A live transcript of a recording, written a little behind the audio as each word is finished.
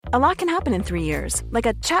A lot can happen in 3 years, like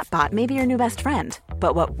a chatbot may be your new best friend.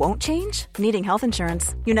 But what won't change? Needing health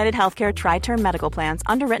insurance. United Healthcare Tri-Term Medical Plans,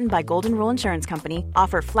 underwritten by Golden Rule Insurance Company,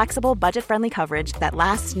 offer flexible, budget-friendly coverage that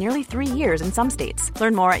lasts nearly 3 years in some states.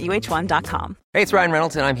 Learn more at uh1.com. Hey, it's Ryan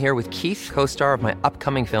Reynolds, and I'm here with Keith, co-star of my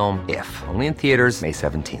upcoming film, If, only in theaters May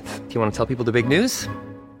 17th. Do you want to tell people the big news?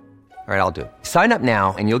 All right, I'll do it. Sign up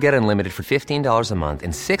now and you'll get unlimited for $15 a month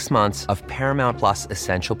and 6 months of Paramount Plus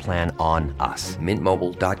Essential Plan on us.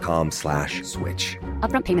 MintMobile.com/switch.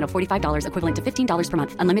 Upfront payment of $45 equivalent to $15 per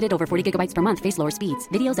month. Unlimited over 40 gigabytes per month. Face lower speeds.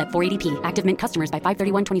 Videos at 480p. Active Mint customers by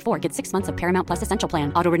 531.24 get 6 months of Paramount Plus Essential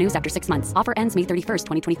Plan. Auto renews after 6 months. Offer ends May 31st,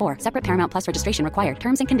 2024. Separate Paramount Plus registration required.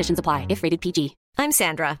 Terms and conditions apply if rated PG. I'm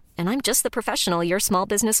Sandra, and I'm just the professional your small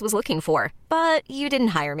business was looking for. But you didn't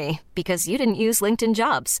hire me because you didn't use LinkedIn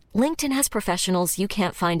Jobs. LinkedIn has professionals you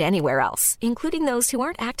can't find anywhere else, including those who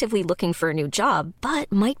aren't actively looking for a new job,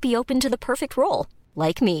 but might be open to the perfect role,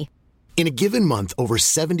 like me. In a given month, over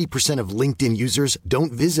 70% of LinkedIn users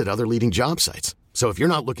don't visit other leading job sites. So if you're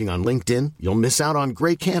not looking on LinkedIn, you'll miss out on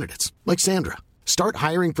great candidates like Sandra. Start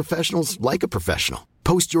hiring professionals like a professional.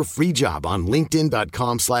 Post your free job on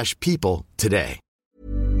linkedin.com/people today.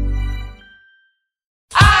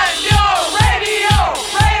 I'm your radio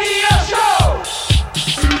show.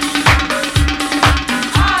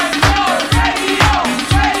 I'm your radio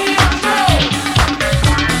show.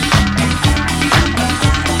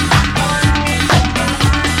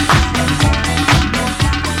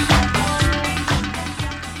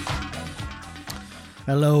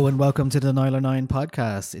 Hello and welcome to the Nialler9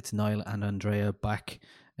 Podcast. It's Niall and Andrea back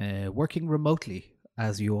working remotely,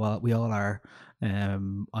 as we all are.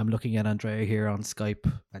 I'm looking at Andrea here on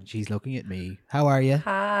Skype and she's looking at me. How are you?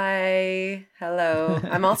 Hi. Hello.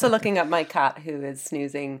 I'm also looking at my cat who is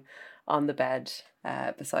snoozing on the bed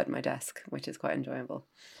beside my desk, which is quite enjoyable.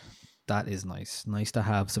 That is nice. Nice to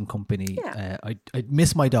have some company. Yeah. I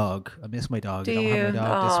miss my dog. I miss my dog. Do I don't have my you? dog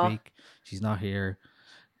Aw. this week. She's not here.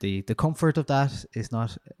 The comfort of that is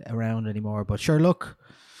not around anymore. But sure, look,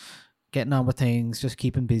 getting on with things, just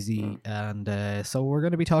keeping busy. And so we're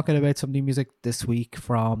going to be talking about some new music this week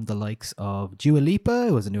from the likes of Lipa.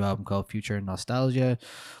 It was a new album called Future Nostalgia.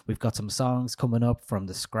 We've got some songs coming up from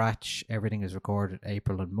the scratch. Everything is recorded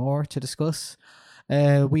April and more to discuss.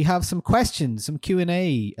 We have some questions, some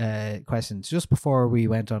Q&A questions. Just before we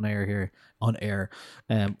went on air,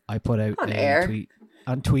 I put out a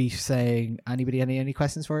tweet saying, any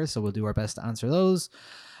questions for us? So we'll do our best to answer those.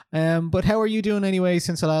 But how are you doing anyway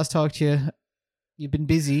since I last talked to you? You've been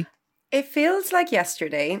busy. It feels like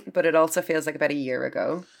yesterday, but it also feels like about a year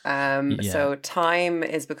ago. So time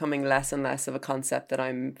is becoming less and less of a concept that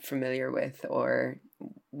I'm familiar with or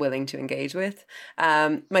willing to engage with.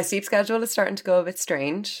 My sleep schedule is starting to go a bit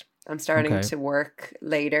strange. I'm starting to work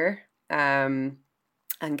later and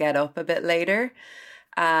get up a bit later.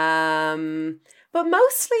 But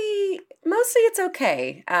mostly it's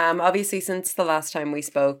okay. Obviously, since the last time we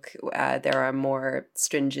spoke, there are more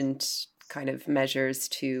stringent kind of measures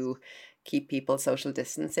to keep people social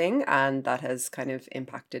distancing, and that has kind of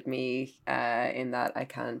impacted me in that I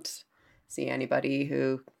can't see anybody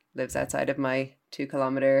who lives outside of my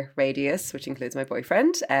 2-kilometer radius, which includes my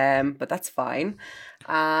boyfriend. But that's fine.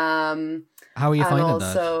 How are you finding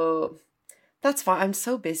that? That's fine. I'm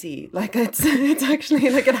so busy. Like it's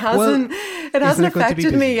actually like it hasn't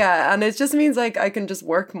affected me yet, and it just means like I can just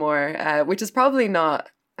work more, which is probably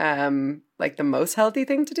not like the most healthy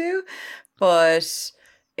thing to do, but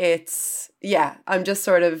I'm just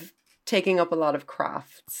sort of taking up a lot of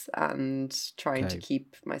crafts and trying to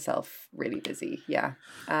keep myself really busy. Yeah.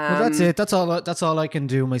 Well, that's it. That's all I can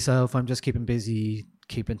do myself. I'm just keeping busy,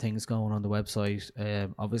 keeping things going on the website.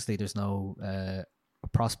 Obviously, there's no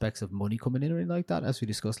prospects of money coming in or anything like that, as we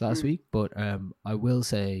discussed last week. But I will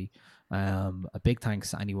say a big thanks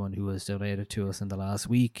to anyone who has donated to us in the last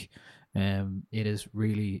week. It has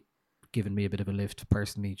really given me a bit of a lift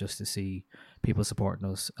personally, just to see people supporting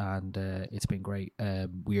us, and it's been great.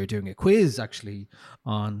 We are doing a quiz actually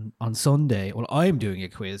on Sunday. Well, I'm doing a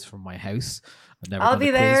quiz from my house. I've never done a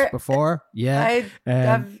quiz before. Yeah,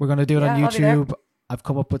 we're gonna do it on YouTube. I've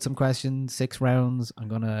come up with some questions, 6 rounds. I'm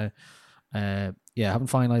gonna I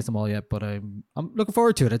haven't finalized them all yet, but I'm looking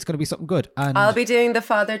forward to it. It's going to be something good. And I'll be doing the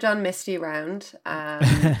Father John Misty round.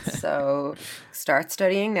 So start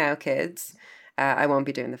studying now, kids. I won't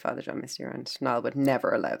be doing the Father John Misty round. Niall would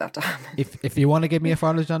never allow that to happen. If you want to give me a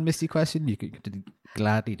Father John Misty question, you could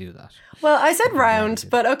gladly do that. Well, I said round,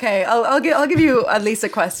 but okay, I'll give you at least a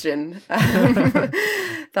question.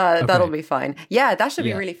 That'll be fine. Yeah, that should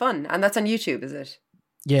be really fun, and that's on YouTube, is it?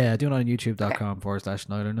 Yeah, do it on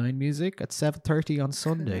youtube.com/Nialler9 Music at 7:30 on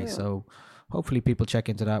Sunday. So hopefully people check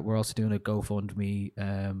into that. We're also doing a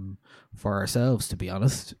GoFundMe for ourselves, to be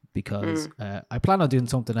honest, because I plan on doing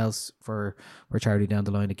something else for charity down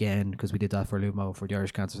the line again, because we did that for Lumo for the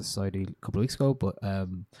Irish Cancer Society a couple of weeks ago. But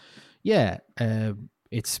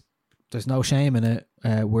it's there's no shame in it.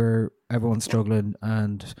 Everyone's struggling,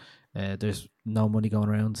 and there's no money going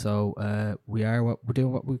around, so we're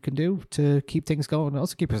doing what we can do to keep things going and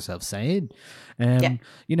also keep ourselves sane.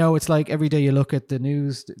 You know, it's like every day you look at the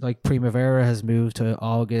news, like Primavera has moved to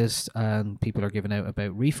August, and people are giving out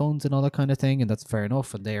about refunds and all that kind of thing, and that's fair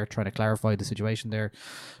enough, and they're trying to clarify the situation there.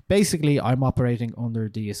 Basically, I'm operating under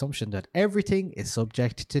the assumption that everything is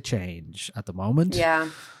subject to change at the moment. Yeah.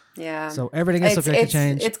 So everything is subject to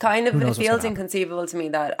change. It's kind of, it feels inconceivable to me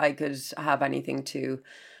that I could have anything to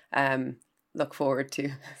look forward to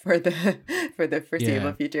for the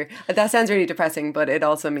foreseeable future. That sounds really depressing, but it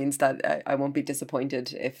also means that I won't be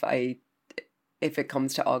disappointed if it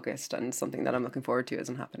comes to August and something that I'm looking forward to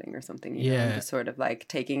isn't happening or something. You know, I'm just sort of like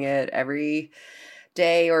taking it every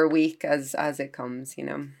day or week as it comes, you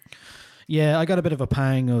know. Yeah, I got a bit of a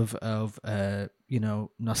pang of you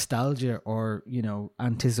know, nostalgia or, you know,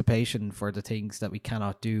 anticipation for the things that we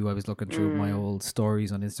cannot do. I was looking through my old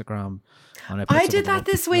stories on Instagram. And I did that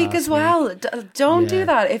this week as well. Don't do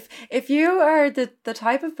that. If you are the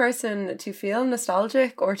type of person to feel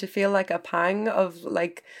nostalgic or to feel like a pang of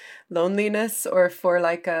like loneliness, or for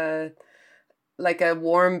like a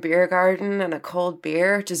warm beer garden and a cold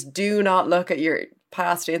beer, just do not look at your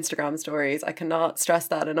past Instagram stories. I cannot stress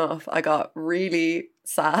that enough. I got really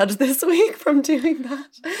sad this week from doing that,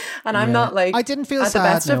 and I'm not like, I didn't feel at sad,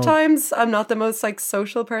 the best of times. I'm not the most like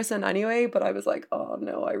social person anyway, but I was like, oh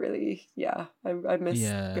no, I really I miss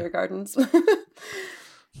beer gardens. I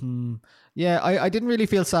didn't really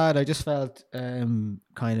feel sad. I just felt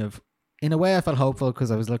kind of, in a way, I felt hopeful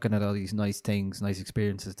because I was looking at all these nice things, nice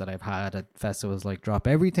experiences that I've had at festivals like Drop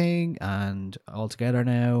Everything and All Together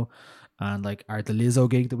Now, and like the Lizzo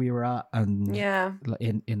gig that we were at, and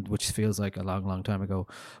in which feels like a long time ago.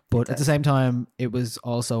 But at the same time, it was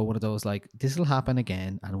also one of those like, this will happen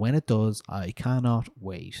again, and when it does, I cannot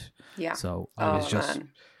wait. Yeah. So I was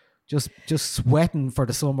just sweating for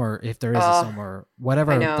the summer, if there is a summer,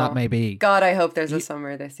 whatever that may be. God, I hope there's a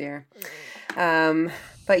summer this year.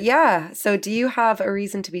 But yeah, so do you have a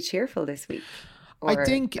reason to be cheerful this week? Or I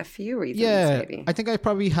think a few reasons, maybe. I think I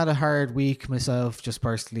probably had a hard week myself, just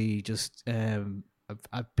personally. Just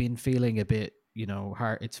I've been feeling a bit, you know,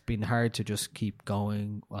 hard. It's been hard to just keep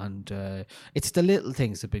going, and it's the little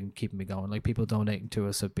things that have been keeping me going. Like people donating to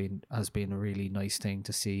us has been a really nice thing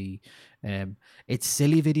to see. It's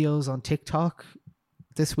silly videos on TikTok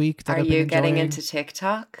this week. That Are you getting into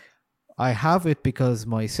TikTok? I have it because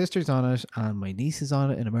my sister's on it and my niece is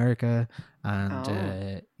on it in America,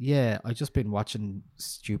 and I've just been watching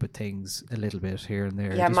stupid things a little bit here and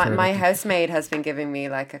there. Yeah, my housemate has been giving me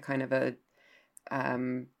like a kind of a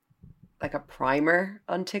like a primer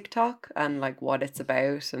on TikTok and like what it's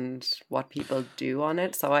about and what people do on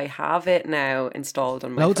it. So I have it now installed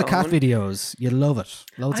on my Loads phone. of cat videos. You love it.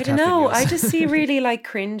 I don't know. I just see really like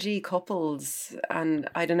cringy couples, and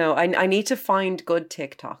I don't know. I need to find good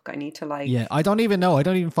TikTok. I need to like. Yeah, I don't even know. I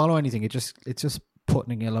don't even follow anything. It's just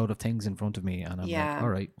putting a load of things in front of me, and I'm like, all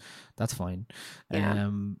right, that's fine. Yeah.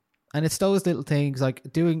 And it's those little things like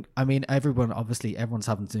doing, I mean, everyone's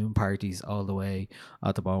having Zoom parties all the way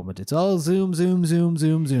at the moment. It's all Zoom.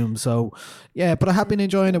 So, yeah, but I have been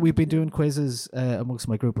enjoying it. We've been doing quizzes amongst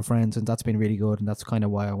my group of friends, and that's been really good. And that's kind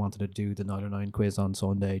of why I wanted to do the Nialler9 quiz on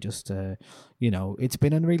Sunday. Just, you know, it's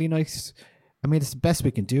been a really nice, I mean, it's the best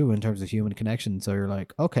we can do in terms of human connection. So you're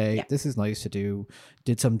like, okay, this is nice to do.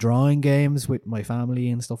 Did some drawing games with my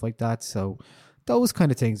family and stuff like that. So those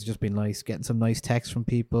kind of things have just been nice, getting some nice texts from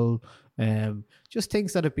people, just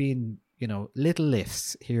things that have been, you know, little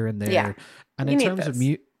lifts here and there. Yeah. And in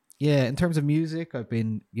terms of music, I've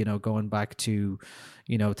been, you know, going back to,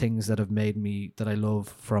 you know, things that have made me, that I love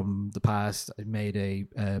from the past. I made a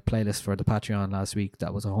playlist for the Patreon last week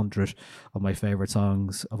that was 100 of my favorite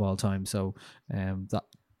songs of all time. So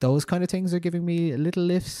those kind of things are giving me little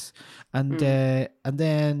lifts, and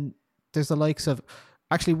then there's the likes of.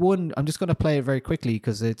 Actually, one, I'm just going to play it very quickly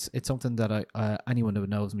because it's something that anyone who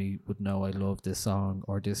knows me would know I love this song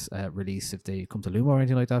or this release if they come to Lumo or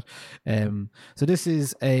anything like that. So this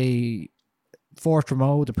is a Fort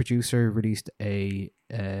Remo, the producer, released a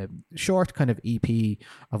short kind of EP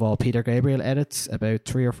of all Peter Gabriel edits about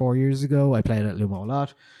 3 or 4 years ago. I played it at Lumo a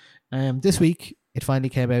lot. This week, it finally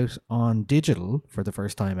came out on digital for the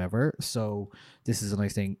first time ever. So this is a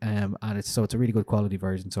nice thing. And it's a really good quality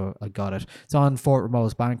version. So I got it. It's on Fort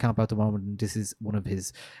Remo's Bandcamp at the moment. And this is one of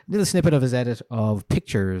his little snippet of his edit of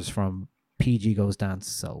pictures from PG Goes Dance.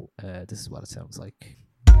 So this is what it sounds like.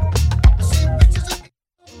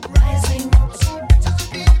 Rising up,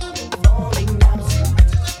 falling down,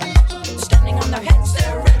 standing on their heads,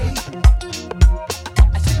 they're ready.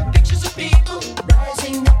 I see pictures of people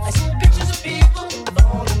rising up. I see pictures of people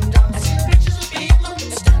falling down. I see pictures of people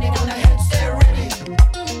standing on their heads, they're ready.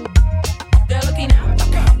 They're looking out,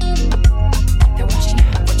 look out. They're watching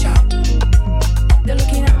out, watch out. They're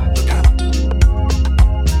looking out, look out.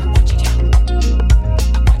 Watching out, watching out.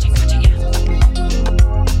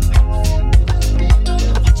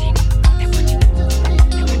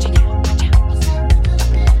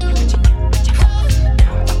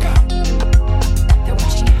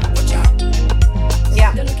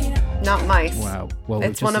 Not mice. Wow. Well,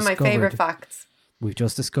 It's one of my favorite facts. We've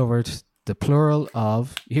just discovered the plural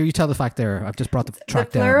of... Here, you tell the fact there. I've just brought the track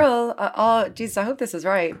The down. plural, oh, geez, I hope this is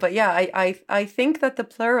right. But yeah, I think that the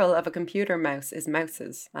plural of a computer mouse is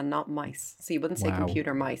mouses and not mice. So you wouldn't say Wow.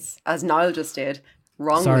 computer mice, as Niall just did,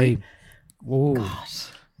 wrongly. Sorry. Whoa.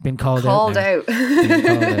 Been called Called out. Now. out. Been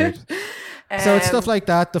called out. So it's stuff like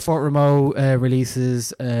that. The Fort Remote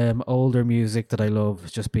releases, older music that I love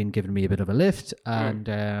has just been giving me a bit of a lift. And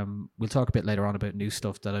we'll talk a bit later on about new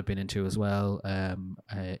stuff that I've been into as well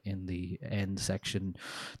in the end section.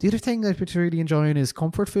 The other thing I've been really enjoying is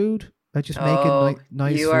comfort food. I just making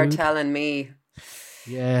nice you food. are telling me.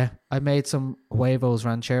 Yeah, I made some huevos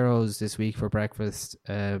rancheros this week for breakfast.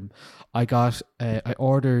 I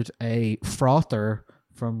ordered a frother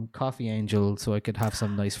from Coffee Angel so I could have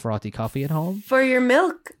some nice frothy coffee at home. For your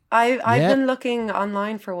milk, I've Yeah. been looking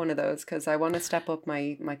online for one of those because I want to step up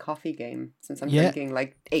my coffee game since I'm drinking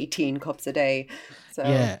like 18 cups a day. So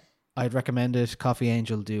Yeah, I'd recommend it. Coffee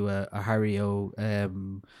Angel do a Harry O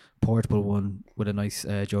portable one with a nice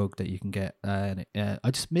jug that you can get. And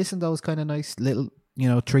I'm just missing those kind of nice little,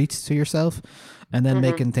 treats to yourself. And then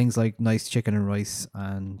making things like nice chicken and rice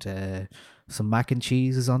and some mac and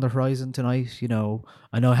cheese is on the horizon tonight.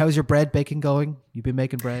 I know. How's your bread baking going? You've been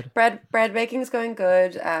making bread? Bread baking's going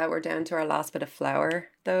good. We're down to our last bit of flour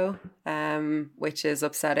though, which is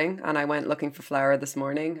upsetting. And I went looking for flour this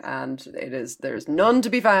morning, and there's none to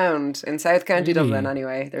be found in South County Really? Dublin.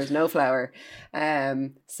 Anyway, there's no flour.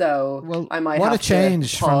 So I might what have a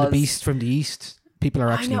change to from the pause. beast from the east. People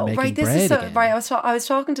are actually making right? This bread is so again. right. I was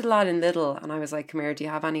talking to the lad in Lidl, and I was like, "Come here, do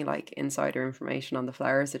you have any like insider information on the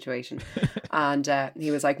flour situation?" And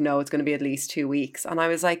he was like, "No, it's going to be at least 2 weeks." And I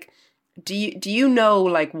was like, "Do you know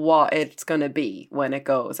like what it's going to be when it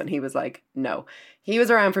goes?" And he was like, "No." He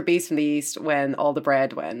was around for Beast from the East when all the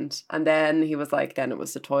bread went, and then he was like, "Then it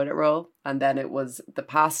was the toilet roll, and then it was the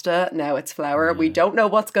pasta. Now it's flour. We don't know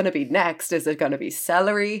what's going to be next. Is it going to be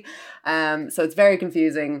celery?" So it's very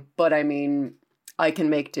confusing. But I mean, I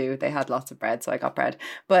can make do. They had lots of bread, so I got bread.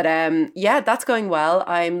 But yeah, that's going well.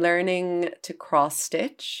 I'm learning to cross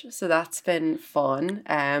stitch, so that's been fun.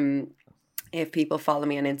 If people follow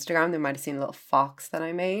me on Instagram, they might have seen a little fox that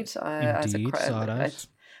I made. Indeed, saw that. It's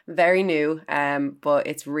very new, but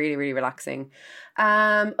it's really, really relaxing.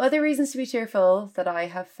 Other reasons to be cheerful that I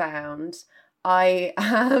have found. I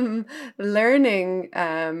am learning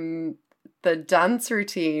the dance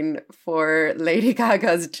routine for Lady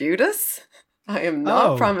Gaga's Judas. I am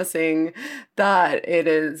not promising that it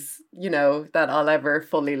is, that I'll ever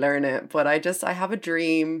fully learn it. But I have a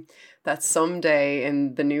dream that someday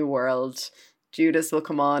in the new world, Judas will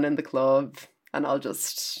come on in the club and I'll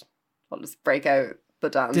just break out the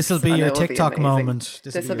dance. This will be your TikTok moment.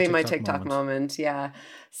 This will be my TikTok moment. Yeah.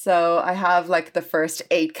 So I have like the first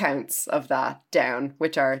 8 counts of that down,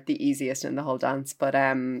 which are the easiest in the whole dance. But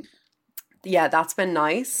yeah, that's been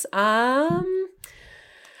nice.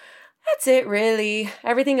 That's it really.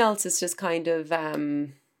 Everything else is just kind of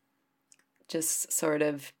just sort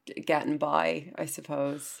of getting by, I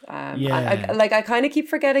suppose. I kind of keep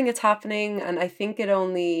forgetting it's happening, and I think it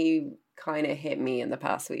only kind of hit me in the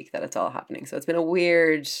past week that it's all happening. So it's been a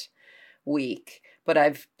weird week, but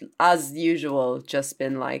I've, as usual, just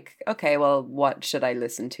been like, okay, well, what should I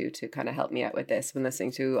listen to kind of help me out with this? I've been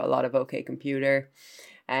listening to a lot of OK Computer,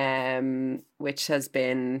 which has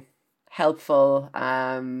been helpful,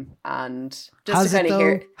 and just to kind of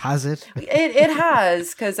hear. Has it? It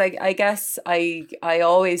has, because I guess I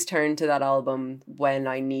always turn to that album when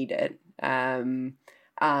I need it, and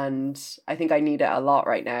I think I need it a lot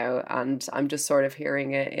right now, and I'm just sort of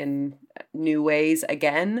hearing it in new ways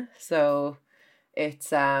again. So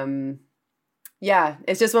it's yeah,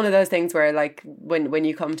 it's just one of those things where like when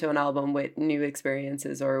you come to an album with new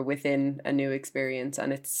experiences or within a new experience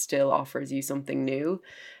and it still offers you something new,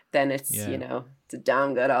 then it's, it's a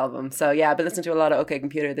damn good album. So yeah, I've been listening to a lot of OK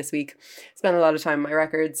Computer this week. Spent a lot of time on my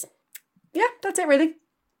records. Yeah, that's it really.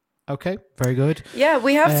 Okay, very good. Yeah,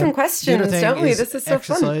 we have some The other questions, thing don't we? is This is so fun.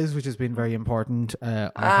 exercise, which has been very important. I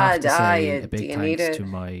have to say a do big you need thanks it? to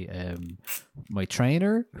my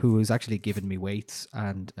trainer, who has actually given me weights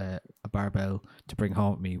and a barbell to bring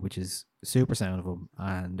home with me, which is super sound of him.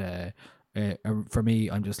 And for me,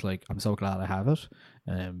 I'm just like, I'm so glad I have it,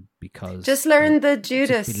 because Just learn the just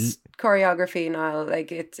Judas choreography, Niall. Like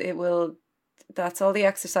it will. That's all the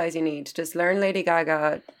exercise you need. Just learn Lady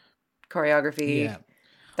Gaga choreography. Yeah.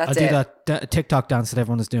 That's I'll do it. that TikTok dance that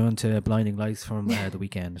everyone is doing to Blinding Lights from the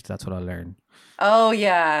weekend. That's what I'll learn. Oh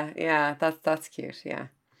yeah. That's cute. Yeah.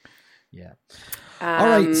 Yeah. All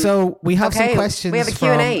right. So we have some okay, questions we have a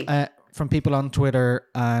Q&A. from people on Twitter,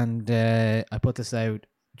 and I put this out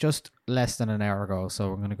just less than an hour ago. So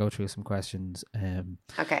we're going to go through some questions.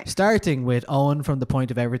 Okay. Starting with Owen from The Point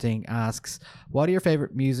of Everything asks, what are your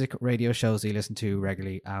favorite music radio shows that you listen to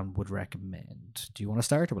regularly and would recommend? Do you want to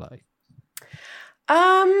start, or will I?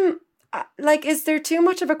 Like, is there too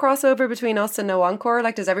much of a crossover between us and No Encore?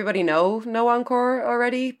 Like, does everybody know No Encore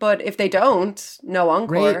already? But if they don't, No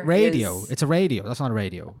Encore Radio. is- It's a radio. That's not a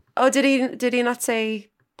radio. Oh, did he not say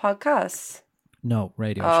podcasts? No,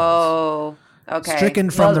 radio shows. Oh, okay. Stricken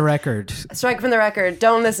from the record. Strike from the record.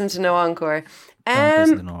 Don't listen to No Encore. Don't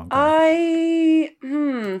listen to No Encore. I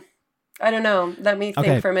don't know. Let me think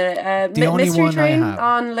Okay. for a minute. The only Mystery one I Train have.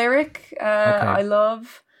 on Lyric. I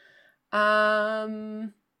love.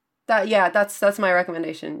 That's my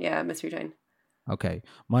recommendation. Yeah, Mystery Train. Okay.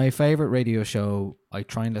 My favorite radio show, I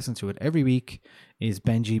try and listen to it every week, is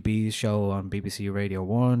Benji B's show on BBC Radio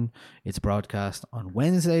 1. It's broadcast on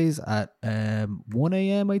Wednesdays at 1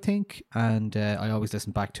 a.m, I think. And I always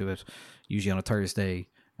listen back to it, usually on a Thursday.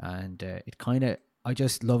 And I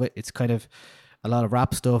just love it. It's kind of a lot of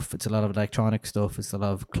rap stuff. It's a lot of electronic stuff. It's a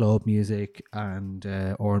lot of club music and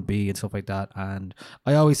R&B and stuff like that. And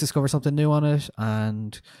I always discover something new on it.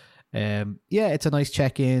 And it's a nice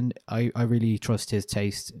check-in. I really trust his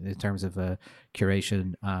taste in terms of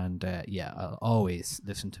curation, and I'll always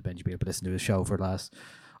listen to Benji Beale. But listen to his show for the last,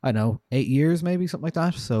 I don't know, 8 years maybe, something like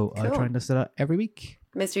that. So I try and listen to that every week.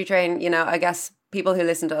 Mystery Train, I guess people who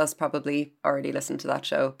listen to us probably already listen to that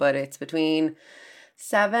show, but it's between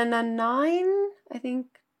 7 and 9, I think,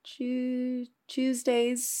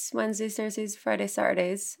 Tuesdays, Wednesdays, Thursdays, Fridays,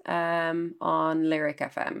 Saturdays, on Lyric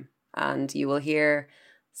FM. And you will hear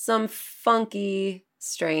some funky,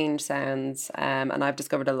 strange sounds. And I've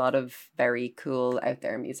discovered a lot of very cool out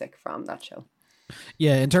there music from that show.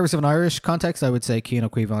 Yeah, in terms of an Irish context, I would say Cian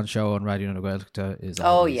O'Queevon's show on Radio Naguelta is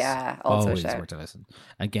always always worth to listen.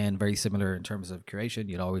 Again, very similar in terms of curation.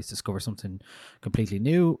 You'll always discover something completely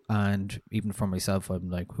new. And even for myself, I'm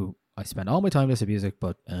like, I spend all my time listening to music,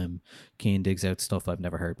 but Cian digs out stuff I've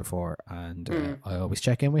never heard before. And I always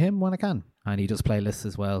check in with him when I can. And he does playlists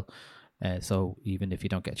as well. So even if you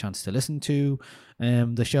don't get a chance to listen to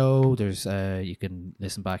the show, there's you can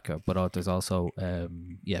listen back, but there's also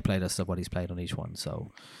playlists of what he's played on each one.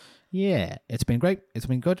 So yeah, it's been great. It's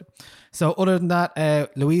been good. So other than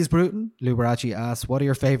that, Louise Bruton, Luberace asks, what are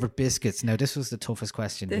your favourite biscuits? Now this was the toughest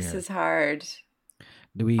question This here. is hard.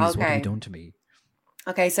 Louise, what have Okay. you done to me?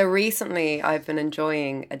 Okay, so recently I've been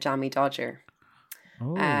enjoying a jammy dodger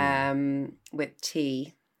with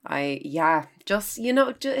tea.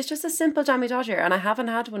 It's just a simple jammy dodger, and I haven't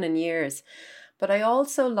had one in years. But I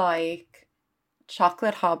also like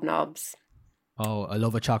chocolate hobnobs Oh, I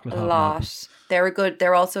love a chocolate a hobnob. lot.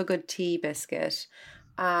 They're also a good tea biscuit.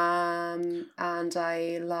 And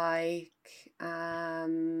I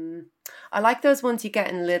like those ones you get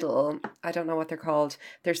in Lidl. I don't know what they're called.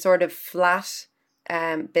 They're sort of flat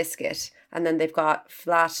biscuit, and then they've got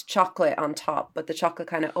flat chocolate on top, but the chocolate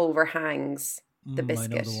kind of overhangs the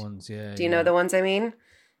biscuit. I know the ones, yeah. Do you know the ones I mean?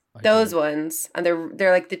 Those ones, and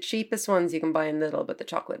they're like the cheapest ones you can buy in Lidl, but the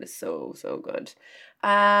chocolate is so good.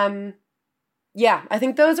 I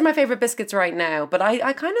think those are my favorite biscuits right now. But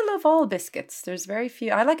I kind of love all biscuits. There's very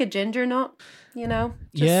few. I like a ginger nut.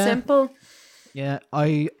 Just simple. Yeah,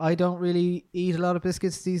 I don't really eat a lot of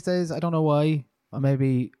biscuits these days. I don't know why. Or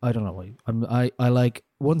maybe I don't know why. I like,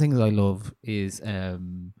 one thing that I love is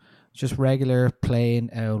just regular plain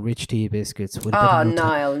rich tea biscuits with a bit of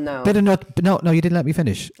Niall, no. bit of no, you didn't let me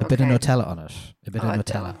finish. A bit of Okay. Nutella on it. A bit of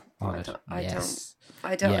Nutella on it.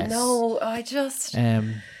 I don't know. I just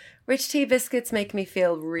rich tea biscuits make me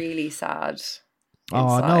feel really sad.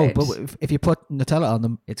 Oh no, inside. but if you put Nutella on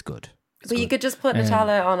them, it's good. But you could just put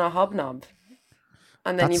Nutella on a hobnob,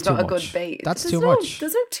 and then That's you've got too a good much. base. That's too much.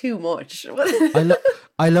 There's no too much.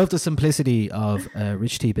 I love the simplicity of a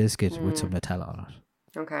rich tea biscuit with some Nutella on it.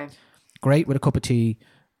 Okay. Great with a cup of tea.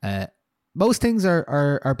 Most things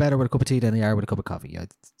are better with a cup of tea than they are with a cup of coffee. I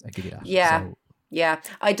give you that. Yeah. So, Yeah,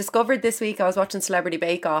 I discovered this week, I was watching Celebrity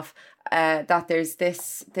Bake Off, that there's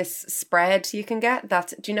this spread you can get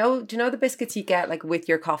that, do you know the biscuits you get like with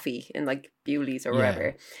your coffee in like Bewley's or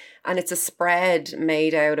wherever? And it's a spread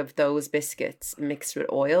made out of those biscuits mixed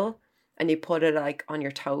with oil, and you put it like on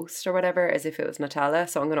your toast or whatever as if it was Nutella.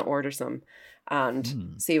 So I'm going to order some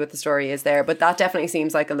and see what the story is there. But that definitely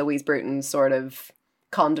seems like a Louise Bruton sort of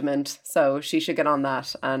condiment. So she should get on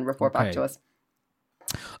that and report back to us.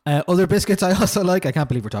 Other biscuits I also like. I can't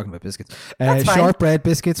believe we're talking about biscuits. That's fine. Shortbread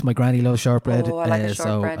biscuits. My granny loves shortbread. Oh, I like a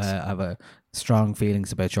shortbread. So I have strong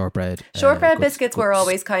feelings about shortbread. Shortbread biscuits were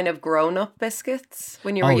always kind of grown-up biscuits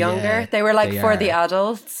when you were younger. Yeah, they were like for the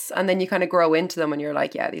adults, and then you kind of grow into them and you're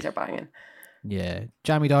like, yeah, these are banging. Yeah.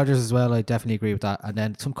 Jammy Dodgers as well. I definitely agree with that. And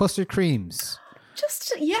then some custard creams.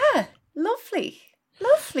 Just, yeah, lovely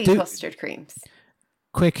custard creams.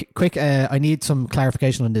 Quick, I need some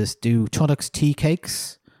clarification on this. Do Tunnocks tea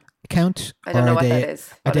cakes count? I don't know what that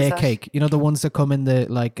is. Are What they is a that? cake? You know, the ones that come in the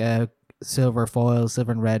like silver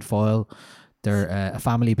and red foil. They're a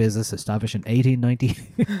family business established in 1890.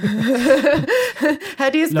 How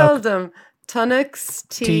do you spell them? Tunnocks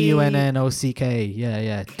tea. Tunnock.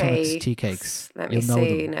 Yeah. Tunnocks tea cakes. Let me You'll know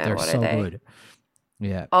see them. now. They're What so are they? good.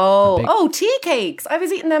 Yeah. Oh, tea cakes. I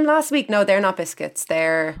was eating them last week. No, they're not biscuits.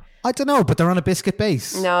 I don't know, but they're on a biscuit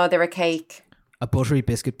base. No, they're a cake. A buttery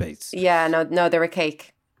biscuit base. Yeah, no, they're a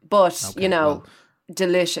cake. But, Okay, well.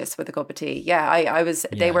 delicious with a cup of tea. Yeah, I was,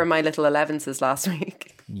 they were my little 11s last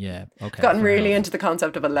week. Yeah, okay. Gotten fair really enough. into the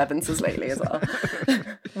concept of 11s lately as well.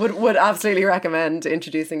 would absolutely recommend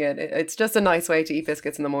introducing it. It's just a nice way to eat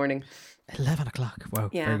biscuits in the morning. 11 o'clock. Wow,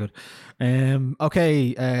 Yeah. very good.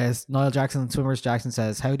 Okay, Niall Jackson, Swimmers Jackson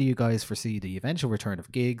says, how do you guys foresee the eventual return of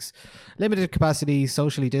gigs? Limited capacity,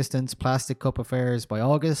 socially distanced, plastic cup affairs by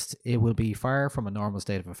August. It will be far from a normal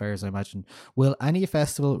state of affairs, I imagine. Will any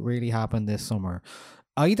festival really happen this summer?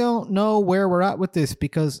 I don't know where we're at with this,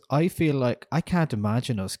 because I feel like I can't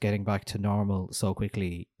imagine us getting back to normal so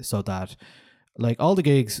quickly, so that like all the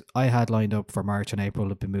gigs I had lined up for March and April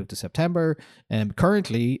have been moved to September.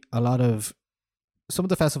 Currently, some of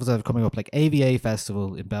the festivals that are coming up, like AVA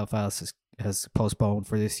Festival in Belfast, has postponed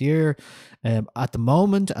for this year. At the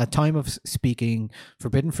moment, at time of speaking,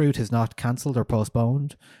 Forbidden Fruit has not cancelled or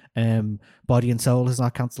postponed. Body and Soul has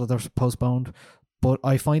not cancelled or postponed. But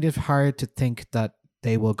I find it hard to think that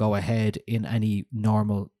they will go ahead in any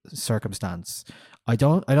normal circumstance. I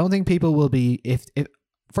don't think people will be, if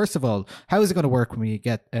first of all, how is it going to work when we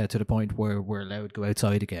get to the point where we're allowed to go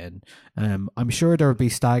outside again? I'm sure there will be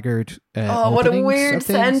staggered. What a openings weird of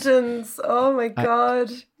things. sentence! Oh my god!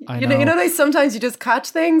 I you know, know. like sometimes you just catch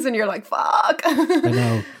things and you're like, "Fuck." I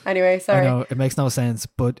know. Anyway, sorry. I know it makes no sense,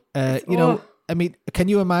 but I mean, can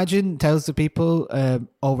you imagine thousands of people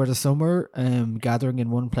over the summer gathering in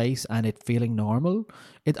one place and it feeling normal?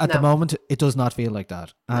 At the moment, it does not feel like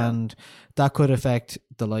that. No. And that could affect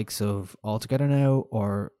the likes of All Together Now,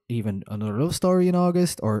 or even Another Love Story in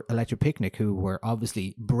August, or Electric Picnic, who were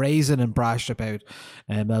obviously brazen and brash about,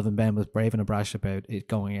 Melvin Ben was brave and brash about it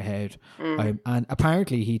going ahead. And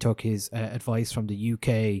apparently he took his advice from the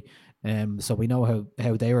UK. So we know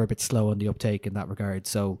how they were a bit slow on the uptake in that regard.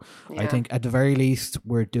 So I think at the very least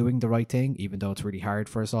we're doing the right thing, even though it's really hard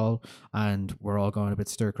for us all, and we're all going a bit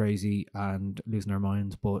stir crazy and losing our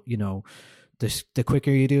minds. But the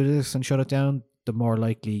quicker you do this and shut it down, the more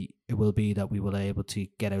likely it will be that we will be able to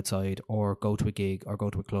get outside or go to a gig or go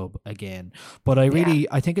to a club again. But I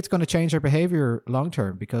think it's going to change our behavior long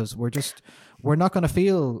term, because we're not going to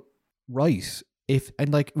feel right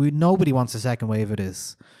nobody wants a second wave of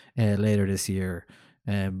this later this year,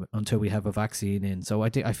 until we have a vaccine in. So I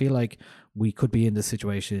feel like we could be in this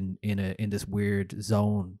situation in this weird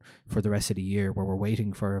zone for the rest of the year, where we're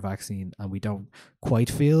waiting for a vaccine and we don't quite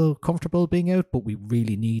feel comfortable being out, but we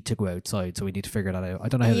really need to go outside. So we need to figure that out. I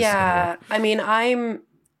don't know how this is gonna work. I mean,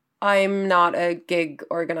 I'm not a gig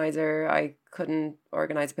organizer. I couldn't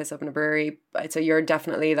organize a piss up in a brewery. So you're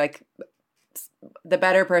definitely like the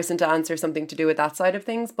better person to answer something to do with that side of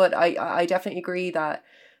things. But I definitely agree that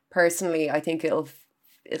personally, I think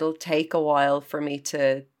it'll take a while for me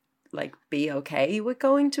to like be okay with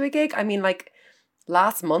going to a gig. I mean, like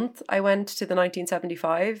last month I went to the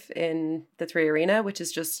 1975 in the Three Arena, which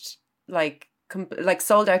is just like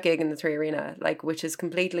sold out gig in the Three Arena, like, which is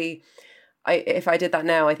completely, if I did that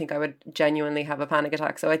now, I think I would genuinely have a panic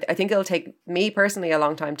attack. So I think it'll take me personally a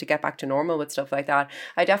long time to get back to normal with stuff like that.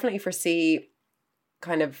 I definitely foresee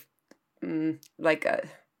kind of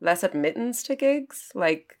less admittance to gigs,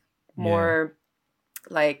 like more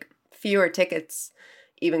like fewer tickets,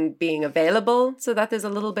 even being available so that there's a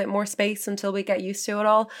little bit more space until we get used to it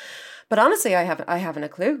all. But honestly, I haven't a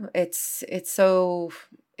clue. It's so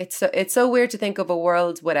weird to think of a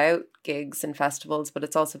world without gigs and festivals, but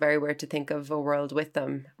it's also very weird to think of a world with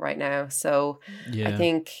them right now. So I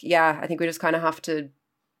think we just kind of have to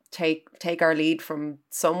take our lead from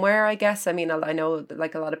somewhere, I guess. I mean, I know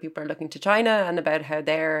like a lot of people are looking to China and about how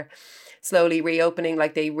they're slowly reopening,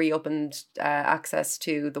 like they reopened access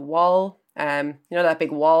to the wall. You know, that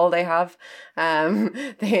big wall they have.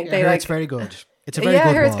 They like, it's very good. It's a very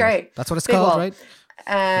good wall. It's great. That's what it's big called, wall. Right?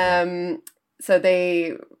 So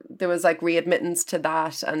there was like readmittance to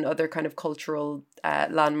that and other kind of cultural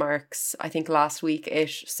landmarks, I think last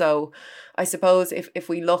week-ish. So I suppose if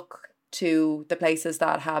we look to the places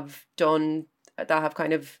that have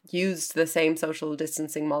kind of used the same social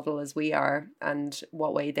distancing model as we are and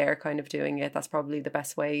what way they're kind of doing it, that's probably the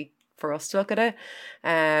best way for us to look at it.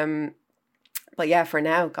 But yeah, for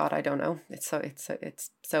now, God, I don't know. It's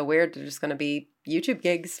so weird. They're just going to be YouTube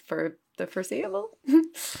gigs for the foreseeable.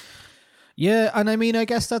 Yeah, and I mean, I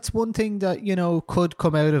guess that's one thing that, you know, could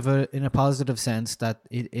come out of it in a positive sense, that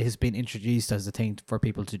it has been introduced as a thing for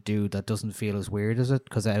people to do that doesn't feel as weird as it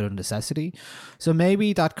because out of necessity. So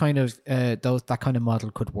maybe that kind of that kind of model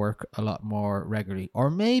could work a lot more regularly, or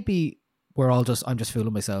maybe I'm just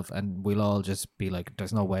fooling myself and we'll all just be like,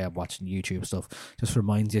 there's no way I'm watching YouTube stuff. Just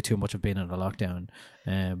reminds you too much of being in a lockdown.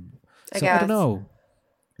 I don't know.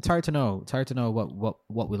 It's hard to know. It's hard to know what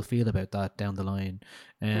we'll feel about that down the line.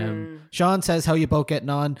 Sean says, how you both getting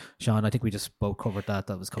on? Sean, I think we just both covered that.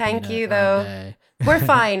 That was Thank you, though. And, we're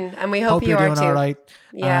fine, and we hope you you're are doing too. all right.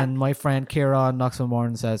 Yeah. And my friend Kieran Knoxville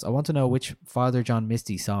Morning says, I want to know which Father John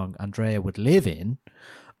Misty song Andrea would live in.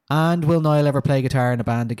 And will Niall ever play guitar in a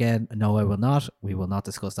band again? No, I will not. We will not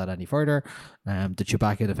discuss that any further. The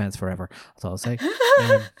Chewbacca defense forever. That's all I'll say.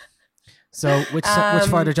 So which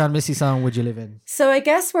Father John Misty song would you live in? So I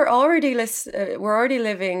guess we're already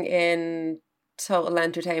living in Total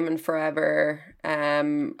Entertainment Forever,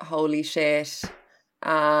 Holy Shit,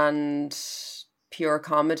 and Pure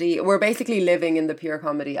Comedy. We're basically living in the Pure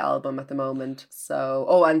Comedy album at the moment.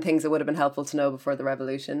 So and things that would have been helpful to know before the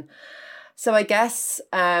revolution. So I guess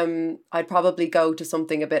I'd probably go to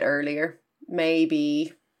something a bit earlier.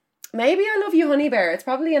 Maybe I Love You, Honey Bear. It's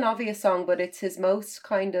probably an obvious song, but it's his most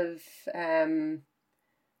kind of... no.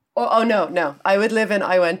 I would live in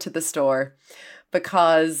I Went to the Store,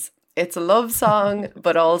 because it's a love song,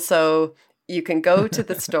 but also you can go to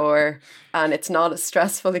the store and it's not a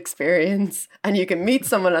stressful experience, and you can meet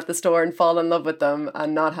someone at the store and fall in love with them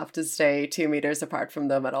and not have to stay 2 meters apart from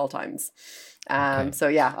them at all times. Okay. So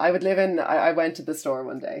yeah, I would live in I Went to the Store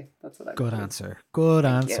one day. That's what I would Good do. answer. Good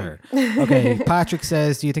answer. Okay, Patrick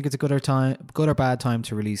says, do you think it's a good or bad time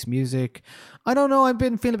to release music? I don't know. I've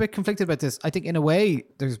been feeling a bit conflicted about this. I think in a way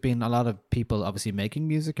there's been a lot of people obviously making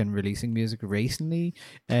music and releasing music recently.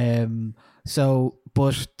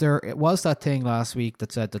 But there was that thing last week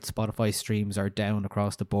that said that Spotify streams are down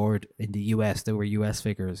across the board in the US. There were US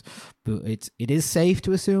figures, but it is safe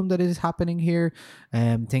to assume that it is happening here.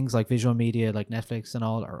 Things like visual media, like Netflix and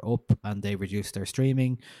all, are up, and they reduced their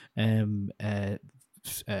streaming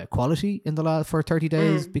quality for 30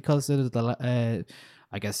 days because of the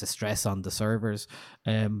I guess the stress on the servers.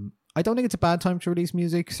 I don't think it's a bad time to release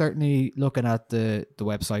music. Certainly, looking at the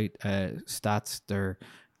website stats,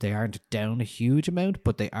 they aren't down a huge amount,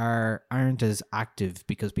 but they aren't as active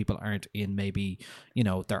because people aren't in maybe, you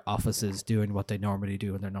know, their offices doing what they normally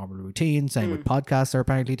do in their normal routine. Same with podcasts are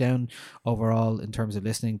apparently down overall in terms of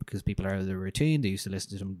listening because people are out of their routine. They used to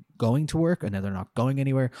listen to them going to work and now they're not going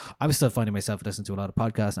anywhere. I was still finding myself listening to a lot of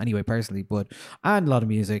podcasts anyway, personally, and a lot of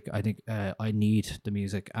music. I think I need the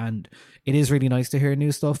music, and it is really nice to hear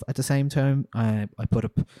new stuff at the same time. I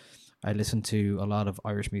listened to a lot of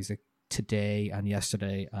Irish music today and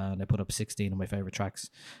yesterday, and I put up 16 of my favorite tracks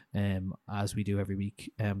as we do every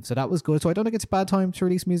week, so that was good. So I don't think it's a bad time to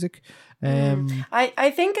release music.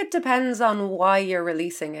 I think it depends on why you're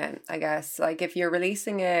releasing it, I guess. Like if you're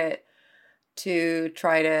releasing it to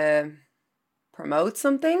try to promote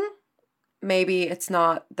something, maybe it's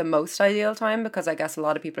not the most ideal time, because I guess a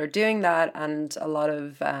lot of people are doing that, and a lot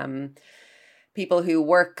of people who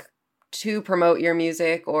work to promote your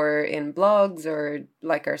music or in blogs or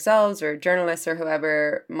like ourselves or journalists or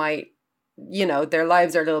whoever might, you know, their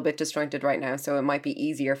lives are a little bit disjointed right now, so it might be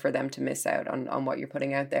easier for them to miss out on what you're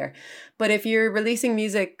putting out there. But if you're releasing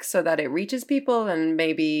music so that it reaches people and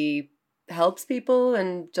maybe helps people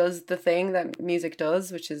and does the thing that music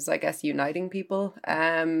does, which is, I guess, uniting people,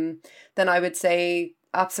 then I would say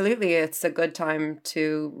absolutely it's a good time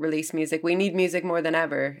to release music. We need music more than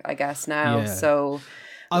ever, I guess, now. Yeah. So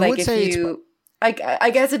I would say I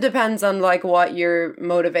guess it depends on like what your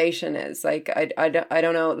motivation is. Like I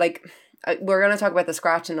don't know. Like we're gonna talk about the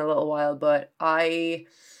scratch in a little while, but I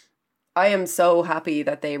am so happy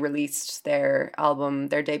that they released their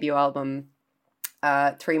debut album,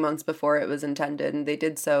 3 months before it was intended, and they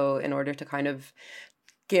did so in order to kind of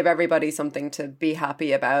give everybody something to be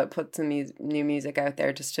happy about, put some new music out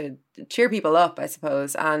there just to cheer people up, I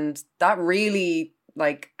suppose. And that really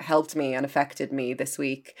like helped me and affected me this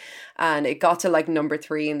week, and it got to like number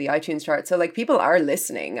 3 in the iTunes chart. So like people are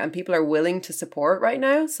listening and people are willing to support right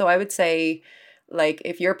now. So I would say like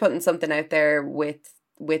if you're putting something out there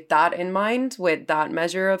with that in mind, with that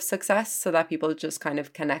measure of success, so that people just kind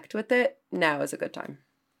of connect with it, now is a good time.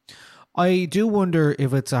 I do wonder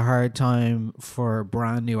if it's a hard time for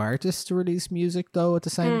brand new artists to release music though at the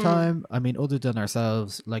same time. I mean, other than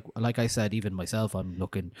ourselves, like I said, even myself,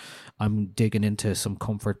 I'm digging into some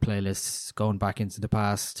comfort playlists, going back into the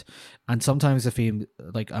past. And sometimes I feel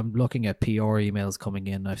like I'm looking at PR emails coming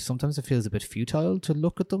in. Sometimes it feels a bit futile to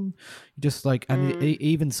look at them. Just like, and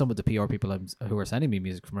even some of the PR people who are sending me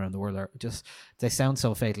music from around the world they sound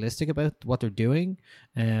so fatalistic about what they're doing.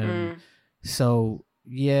 So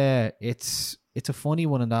yeah, it's a funny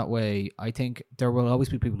one in that way. I think there will always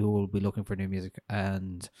be people who will be looking for new music,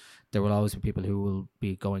 and there will always be people who will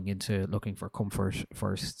be going into looking for comfort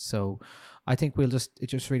first. So I think it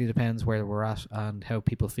just really depends where we're at and how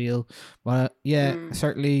people feel. But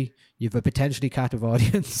certainly you've a potentially captive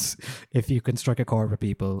audience if you can strike a chord with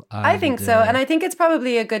people. I think so. And I think it's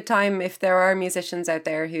probably a good time if there are musicians out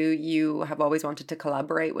there who you have always wanted to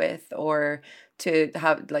collaborate with, or to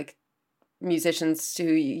have like musicians who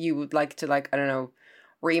you would like to, like, I don't know,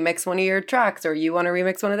 remix one of your tracks, or you want to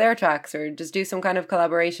remix one of their tracks, or just do some kind of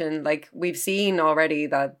collaboration. Like we've seen already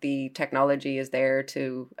that the technology is there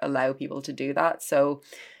to allow people to do that. So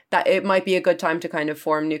that it might be a good time to kind of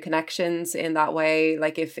form new connections in that way.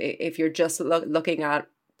 Like if you're just looking at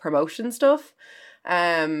promotion stuff,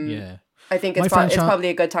 I think it's probably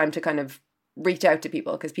a good time to kind of reach out to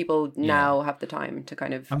people, because people now have the time to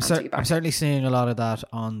kind of I'm certainly seeing a lot of that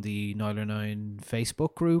on the Nialler9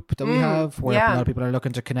 Facebook group that we have, where a lot of people are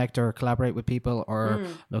looking to connect or collaborate with people, or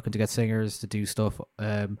looking to get singers to do stuff.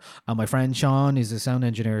 And my friend Sean is a sound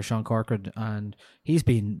engineer, Sean Corcoran, and he's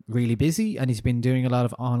been really busy, and he's been doing a lot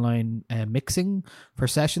of online mixing for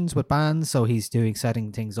sessions with bands. So he's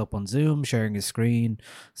setting things up on Zoom, sharing his screen,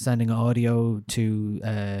 sending audio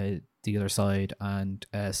to the other side, and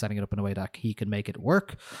setting it up in a way that he can make it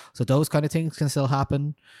work. So those kind of things can still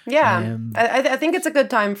happen. I think it's a good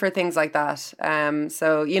time for things like that.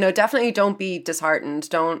 So definitely don't be disheartened.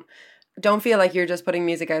 Don't feel like you're just putting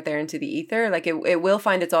music out there into the ether. Like it will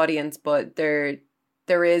find its audience, but there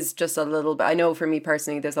is just a little bit, I know for me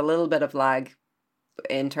personally, there's a little bit of lag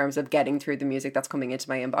in terms of getting through the music that's coming into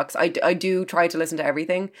my inbox. I do try to listen to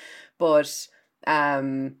everything, but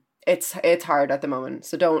it's hard at the moment.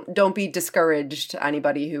 So don't be discouraged,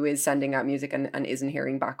 anybody who is sending out music and isn't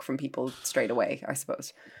hearing back from people straight away, I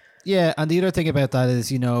suppose. Yeah, and the other thing about that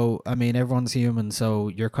is, I mean, everyone's human, so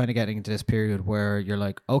you're kind of getting into this period where you're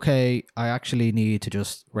like, okay, I actually need to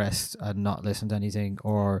just rest and not listen to anything,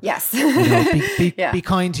 or yes, be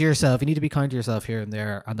kind to yourself. You need to be kind to yourself here and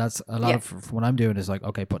there, and that's a lot of what I'm doing is like,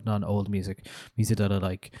 okay, putting on old music that I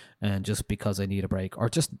like, and just because I need a break, or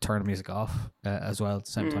just turn music off as well at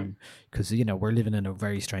the same time, because we're living in a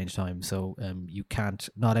very strange time, so you can't,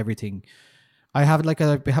 not everything. I haven't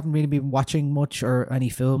really been watching much or any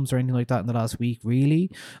films or anything like that in the last week, really.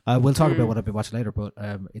 We'll talk about what I've been watching later, but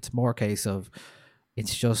it's more a case of,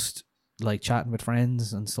 it's just like chatting with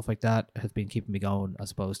friends and stuff like that has been keeping me going,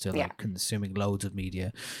 as opposed to consuming loads of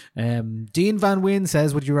media. Dean Van Wyn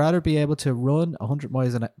says, would you rather be able to run 100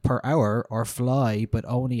 miles per hour or fly, but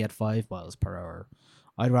only at 5 miles per hour?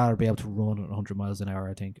 I'd rather be able to run at 100 miles an hour,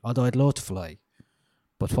 I think. Although I'd love to fly.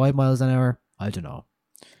 But 5 miles an hour, I don't know.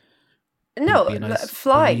 No,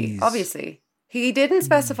 fly, breeze. Obviously. He didn't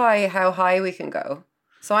specify how high we can go.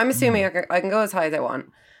 So I'm assuming I can go as high as I want.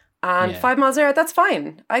 And 5 miles an hour, that's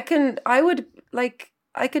fine. I could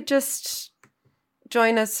just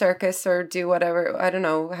join a circus or do whatever. I don't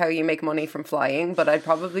know how you make money from flying, but I'd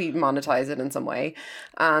probably monetize it in some way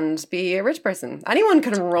and be a rich person. Anyone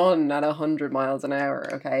can run at 100 miles an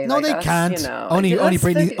hour, okay? No, they can't. Only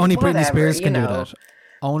Britney Spears can do that.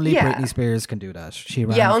 Only Britney Spears can do that. She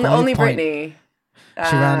ran only Britney.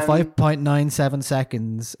 She ran 5.97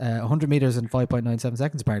 seconds, 100 meters in 5.97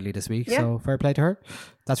 seconds apparently this week. So fair play to her.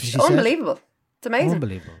 That's what she said. Unbelievable. It's amazing.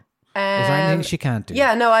 Unbelievable. Is there anything she can't do?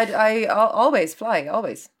 Yeah, no, I always fly.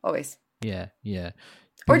 Always. Yeah.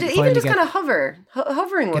 Or even just kind of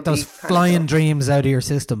hovering. Get those flying dreams out of your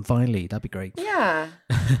system finally. That'd be great. Yeah.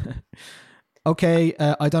 Okay,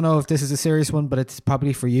 I don't know if this is a serious one, but it's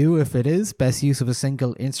probably for you. If it is, best use of a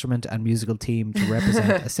single instrument and musical team to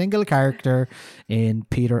represent a single character in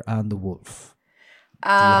Peter and the Wolf.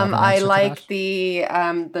 I like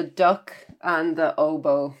the duck and the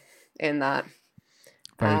oboe in that.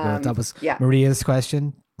 Very good. That was Maria's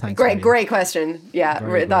question. Thanks. Great question. Yeah,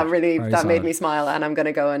 that made solid. me smile, and I'm going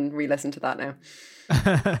to go and re-listen to that now.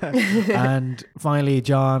 And finally,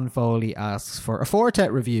 John Foley asks for a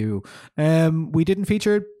Fortet review. We didn't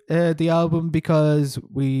feature the album because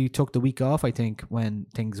we took the week off, I think, when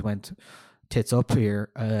things went tits up here.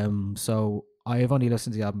 So I have only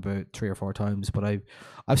listened to the album about 3 or 4 times, but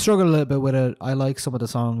I've struggled a little bit with it. I like some of the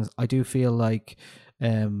songs. I do feel like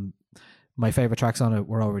my favorite tracks on it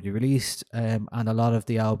were already released, and a lot of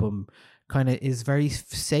the album kind of is very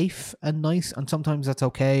safe and nice, and sometimes that's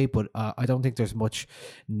okay, but I don't think there's much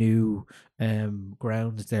new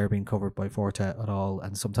ground there being covered by Fortet at all,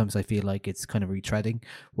 and sometimes I feel like it's kind of retreading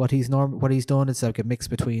what he's done. It's like a mix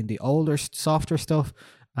between the older, softer stuff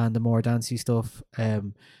and the more dancey stuff.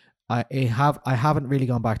 I haven't really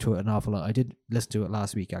gone back to it an awful lot. I did listen to it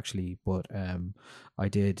last week actually, but I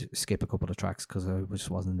did skip a couple of tracks because I just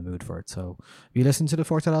wasn't in the mood for it. So, have you listened to the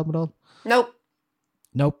Fortet album at all?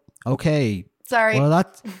 Nope. Okay. Sorry. Well,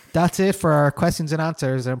 that's it for our questions and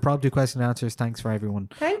answers and impromptu question and answers. Thanks for everyone.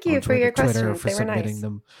 Thank you for your Twitter questions. for They were submitting nice.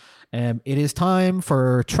 them. It is time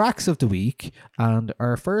for tracks of the week, and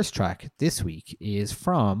our first track this week is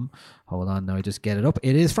from. Hold on, now I just get it up.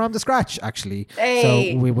 It is from The Scratch, actually.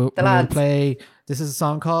 Hey, so we will lads. play. This is a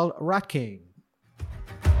song called Rat King.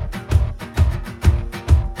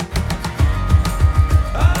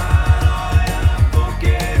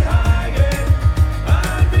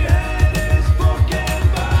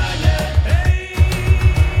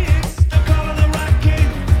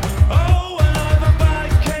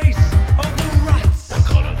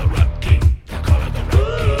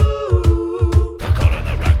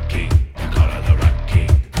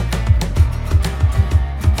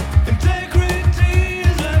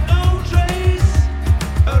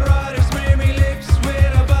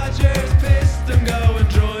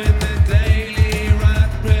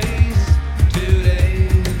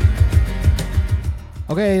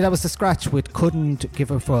 Okay, that was The Scratch with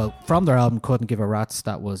from their album Couldn't Give a Rat's.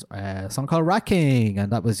 That was a song called Rat King,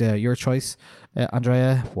 and that was your choice,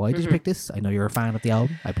 Andrea. Why did you pick this? I know you're a fan of the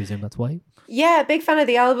album. I presume that's why. Yeah, big fan of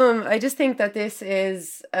the album. I just think that this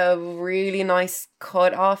is a really nice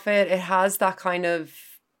cut off it. It has that kind of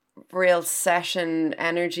real session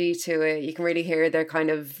energy to it. You can really hear their kind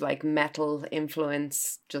of like metal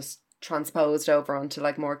influence just transposed over onto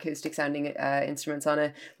like more acoustic sounding instruments on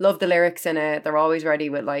it. Love the lyrics in it. They're always ready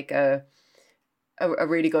with like a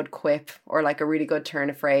really good quip or like a really good turn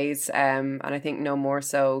of phrase. And I think no more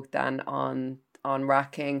so than on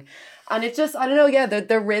Rat King. And it just, I don't know, yeah,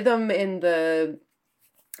 the rhythm in the,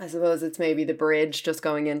 I suppose it's maybe the bridge just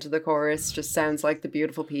going into the chorus just sounds like The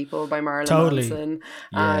Beautiful People by Marilyn Manson.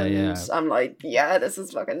 And I'm like, yeah, this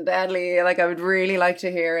is fucking deadly. Like I would really like to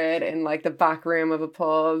hear it in like the back room of a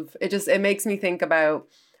pub. It makes me think about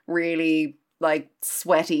really like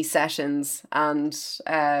sweaty sessions, and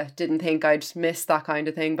didn't think I'd miss that kind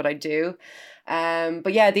of thing, but I do.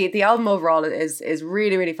 But yeah, the album overall is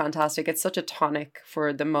really, really fantastic. It's such a tonic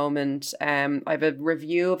for the moment. I have a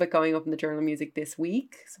review of it going up in the Journal of Music this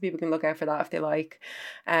week, so people can look out for that if they like.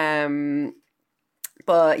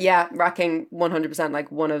 But yeah, Rat King 100%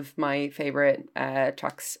 like one of my favorite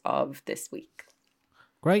tracks of this week.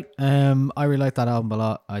 Great. I really like that album a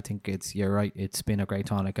lot. I think you're right, it's been a great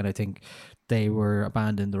tonic, and I think they were a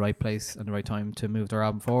band in the right place and the right time to move their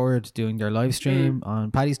album forward, doing their live stream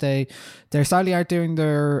on Paddy's Day. They sadly aren't doing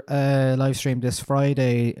their live stream this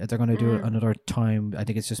Friday. They're going to do it another time. I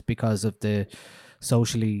think it's just because of the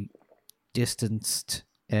socially distanced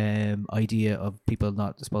idea of people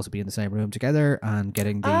not supposed to be in the same room together and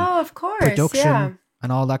getting the of course, production. yeah.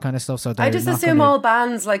 And all that kind of stuff. So I just assume all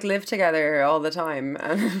bands like live together all the time.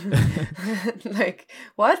 Like,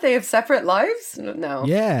 what? They have separate lives? No.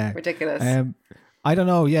 Yeah. Ridiculous. I don't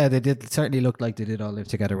know. Yeah, they did certainly look like they did all live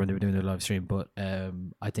together when they were doing their live stream. But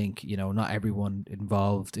I think, not everyone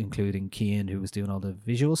involved, including Cian, who was doing all the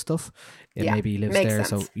visual stuff, maybe lives there.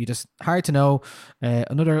 Sense. So you just hard to know.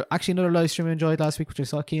 Another live stream I enjoyed last week, which I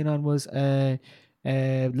saw Cian on, was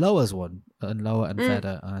Loa's one, and Loa and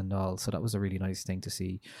Feta and all, so that was a really nice thing to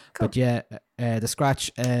see. Cool. But yeah, The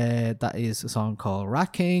Scratch, that is a song called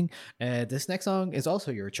Rat King. This next song is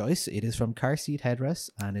also your choice. It is from Car Seat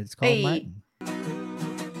Headrest, and it's called Martin.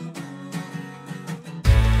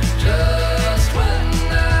 Just when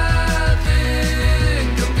I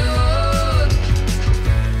think I'm good,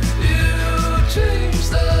 you change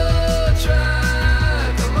the track.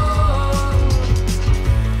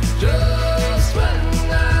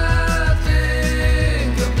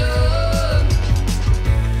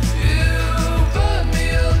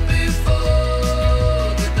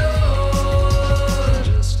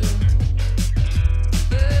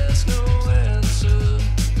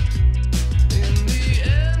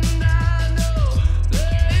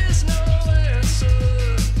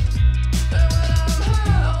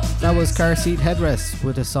 was Car Seat Headrest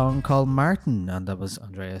with a song called Martin, and that was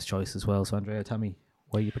Andrea's choice as well. So Andrea, tell me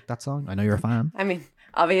why you picked that song. I know you're a fan. I mean,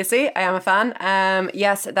 obviously, I am a fan.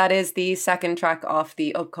 Yes, that is the second track off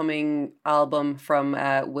the upcoming album from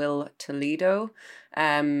Will Toledo.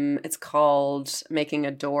 It's called Making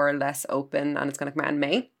a Door Less Open, and it's going to come out in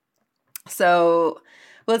May. So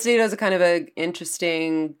Will Toledo is a kind of an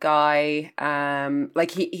interesting guy.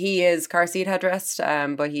 Like he is Car Seat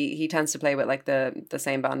Headrest, but he tends to play with like the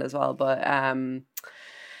same band as well. But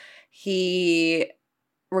he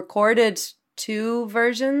recorded 2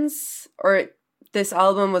 versions, or this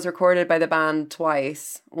album was recorded by the band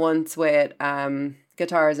twice. Once with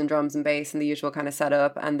guitars and drums and bass and the usual kind of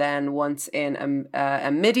setup, and then once in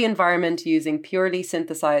a MIDI environment using purely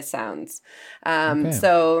synthesized sounds.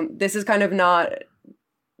 So this is kind of not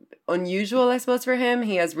unusual, I suppose, for him.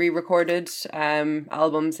 He has re-recorded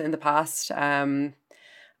albums in the past, and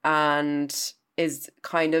is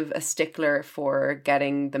kind of a stickler for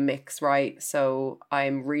getting the mix right. So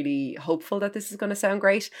I'm really hopeful that this is going to sound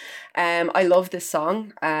great. I love this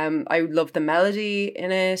song. I love the melody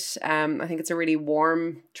in it. I think it's a really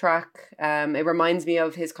warm track. It reminds me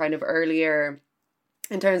of his kind of earlier,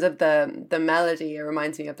 in terms of the melody, it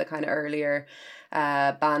reminds me of the kind of earlier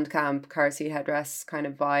Bandcamp, Car Seat Headrest kind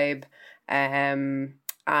of vibe. And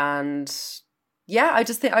yeah, I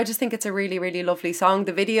just think it's a really, really lovely song.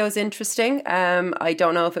 The video is interesting. I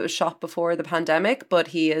don't know if it was shot before the pandemic, but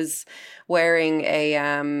he is wearing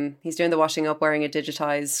he's doing the washing up wearing a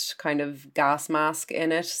digitized kind of gas mask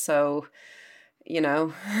in it. So, you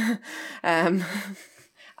know,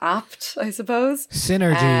 apt, I suppose.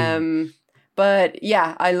 Synergy. But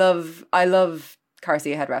yeah, I love Car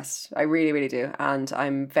Seat Headrest. I really, really do. And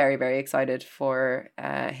I'm very, very excited for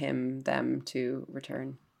them to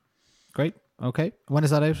return. Great. Okay. When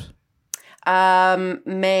is that out?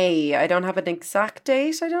 May. I don't have an exact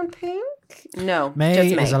date, I don't think. No, May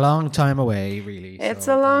just May. is a long time away, really. It's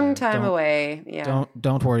so, a long time away. Yeah.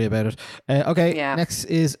 Don't worry about it. Okay. Yeah. Next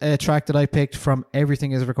is a track that I picked from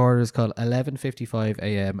Everything Is Recorded. It's called 11:55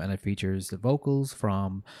 a.m. and it features the vocals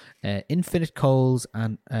from Infinite Coles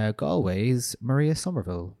and Galway's Maria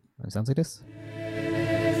Somerville. And it sounds like this.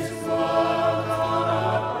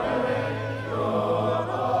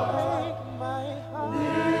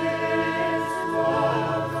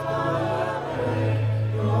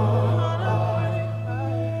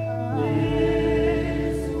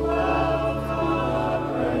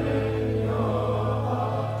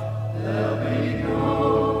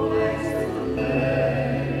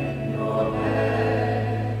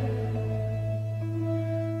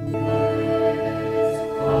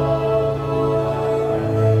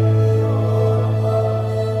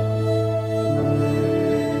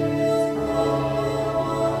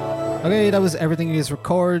 Okay, that was Everything Is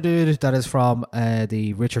Recorded. That is from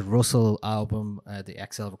the Richard Russell album, the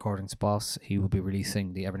XL Recordings boss. He will be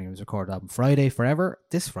releasing the Everything Is Recorded album Friday Forever,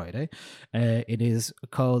 this Friday. It is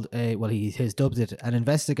called, he has dubbed it An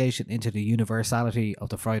Investigation into the Universality of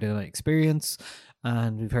the Friday Night Experience.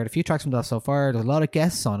 And we've heard a few tracks from that so far. There's a lot of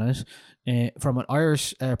guests on it. From an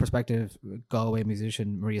Irish perspective, Galway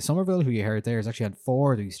musician Maria Somerville, who you heard there, is actually on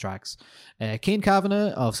 4 of these tracks. Cian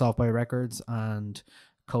Kavanagh of Soft Boy Records and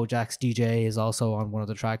Kojak's DJ is also on one of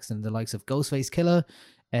the tracks, and the likes of Ghostface Killa,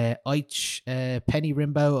 Eich, Penny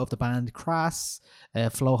Rimbaud of the band Crass,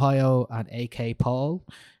 Flo Hio, and AK Paul,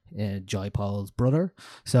 Joy Paul's brother.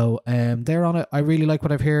 So they're on it. I really like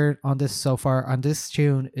what I've heard on this so far, and this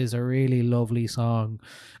tune is a really lovely song,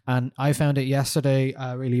 and I found it yesterday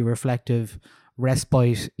a really reflective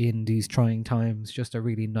respite in these trying times. Just a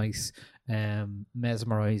really nice,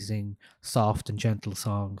 mesmerizing, soft and gentle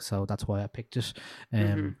song. So that's why I picked it.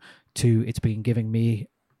 It's been giving me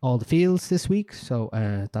all the feels this week, so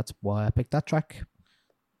that's why I picked that track.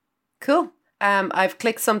 Cool. I've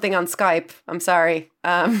clicked something on Skype. I'm sorry.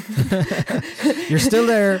 You're still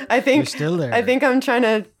there. You're still there. I think I'm trying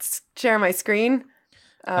to share my screen.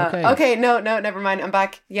 Okay. No, never mind. I'm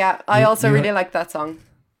back. Yeah, I also really like that song.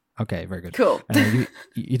 Okay, very good. Cool.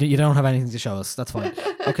 You don't have anything to show us. That's fine.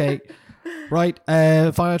 Okay. Right.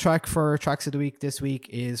 Final track for Tracks of the Week this week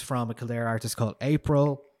is from a Kildare artist called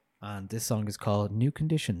April, and this song is called New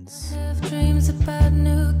Conditions. I have dreams about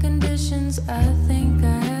new conditions. I think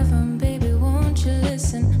I have them, baby. Won't you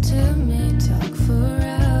listen to me? Talk for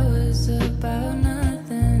hours about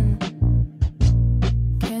nothing.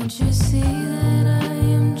 Can't you see that I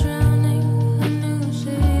am drowning? A new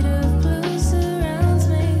shade of blue surrounds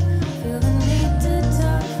me. Feel the need to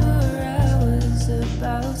talk for hours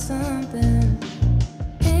about something.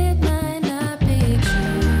 It might not be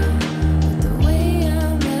true, but the way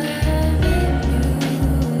I'm loving you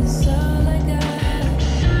is all I got.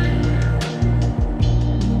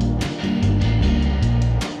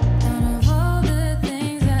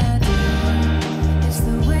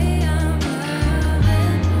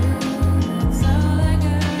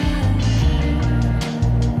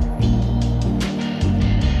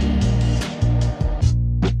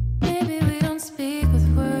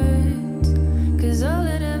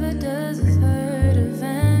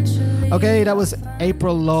 Okay, that was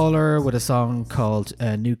April Lawler with a song called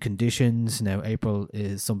New Conditions. Now, April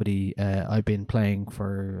is somebody I've been playing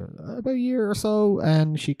for about a year or so,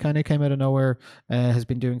 and she kind of came out of nowhere, has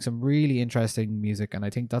been doing some really interesting music, and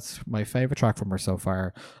I think that's my favourite track from her so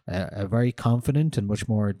far. A very confident and much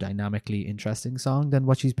more dynamically interesting song than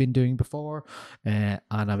what she's been doing before, and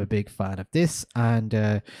I'm a big fan of this.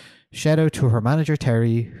 And shout out to her manager,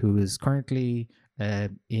 Terry, who is currently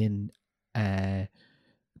in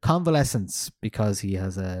convalescence because he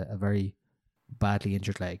has a very badly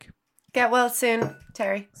injured leg. Get well soon,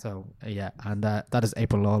 Terry. So yeah, and that is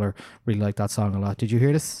April Lawler. Really like that song a lot. Did you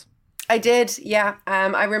hear this? I did, yeah.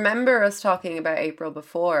 I remember us talking about April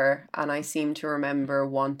before, and I seem to remember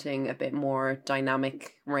wanting a bit more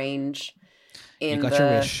dynamic range in you got your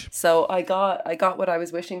wish. So I got what I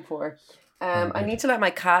was wishing for. I need to let my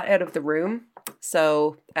cat out of the room,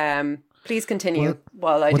 so please continue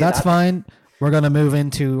while I do that. Well, that's fine. We're going to move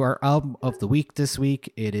into our album of the week this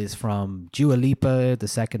week. It is from Dua Lipa, the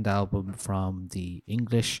second album from the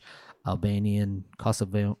English Albanian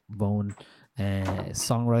Kosovoan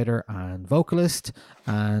songwriter and vocalist.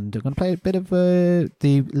 And we're going to play a bit of the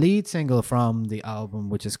lead single from the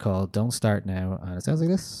album, which is called Don't Start Now. And it sounds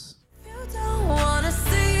like this. You don't wanna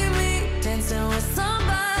see me dancing with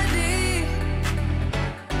somebody.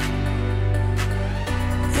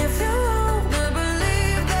 If you wanna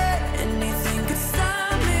believe that anything could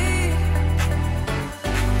stop me,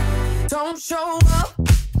 don't show up,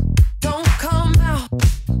 don't come out,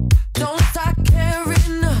 don't start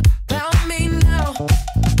caring about me now.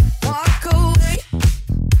 Walk away,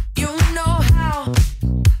 you know how.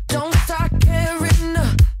 Don't start caring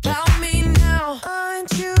about me now.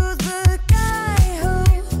 Aren't you the guy who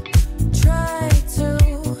tried to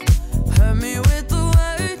hurt me with the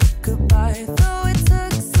word goodbye? Though it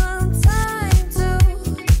took some time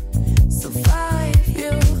to survive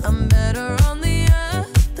you, I'm better on the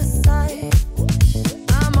other side.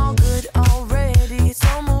 I'm all good already,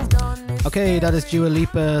 so moved on. Okay, that is Dua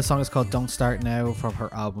Lipa. The song is called Don't Start Now from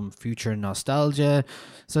her album Future Nostalgia.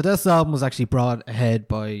 So this album was actually brought ahead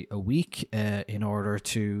by a week in order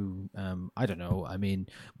to, I don't know, I mean,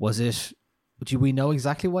 do we know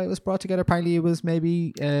exactly why it was brought together? Apparently it was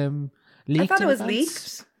maybe leaked. I thought it in was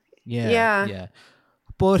advance. leaked. Yeah.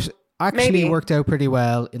 But actually Maybe. worked out pretty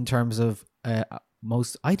well in terms of I'm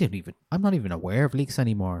not even aware of leaks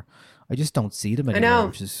anymore. I just don't see them anymore, know.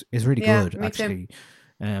 which is really Yeah, good, me too. actually.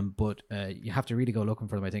 But you have to really go looking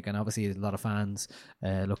for them, I think. And obviously there's a lot of fans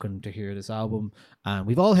looking to hear this album. And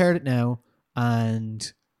we've all heard it now.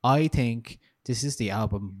 And I think this is the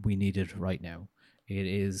album we needed right now. It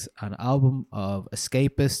is an album of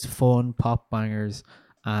escapist, fun, pop bangers.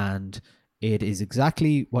 And it is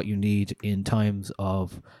exactly what you need in times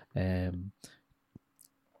of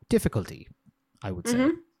difficulty, I would say.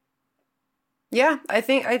 Mm-hmm. Yeah, I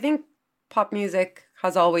think pop music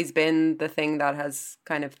has always been the thing that has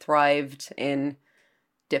kind of thrived in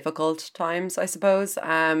difficult times, I suppose.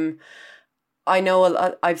 I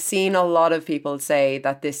know I've seen a lot of people say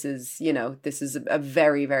that this is a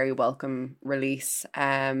very, very welcome release.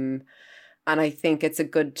 And I think it's a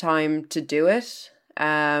good time to do it.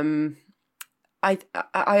 I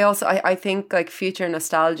think like Future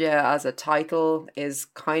Nostalgia as a title is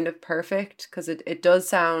kind of perfect because it does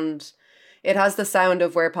sound, it has the sound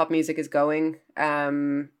of where pop music is going.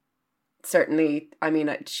 Certainly, I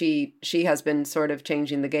mean, she has been sort of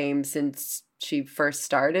changing the game since she first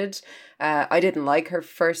started. I didn't like her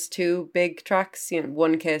first two big tracks,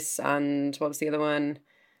 One Kiss and what was the other one?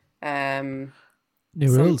 New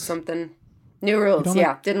Rules. Something. New Rules,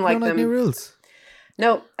 yeah. Didn't like them. New Rules.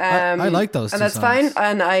 No, I like those two and that's songs.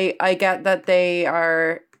 fine. And I get that they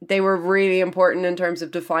were really important in terms of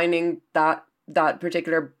defining that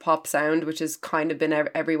particular pop sound, which has kind of been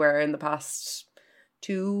everywhere in the past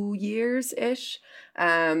 2 years ish.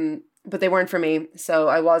 But they weren't for me, so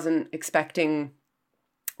I wasn't expecting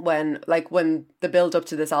when the build up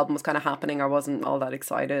to this album was kind of happening. I wasn't all that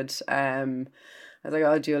excited. I was like,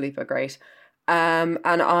 oh, Dua Lipa, great. And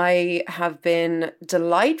I have been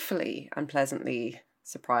delightfully and pleasantly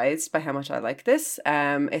surprised by how much I like this.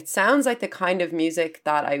 It sounds like the kind of music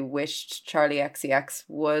that I wished Charlie XCX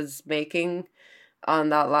was making on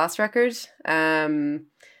that last record.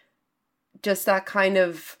 Just that kind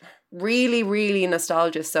of really, really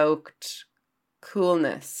nostalgia-soaked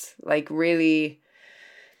coolness, like really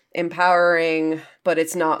empowering, but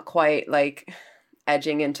it's not quite like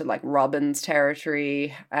edging into like Robin's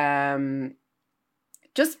territory.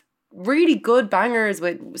 Just really good bangers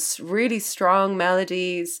with really strong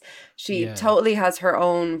melodies. She totally has her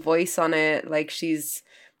own voice on it. Like she's,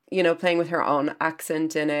 playing with her own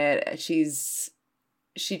accent in it. She's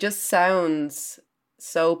she just sounds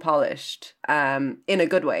so polished, in a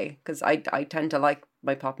good way, because I tend to like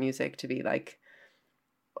my pop music to be like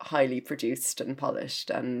highly produced and polished,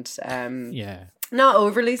 and not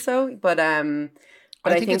overly so, but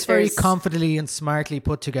I think it's very confidently and smartly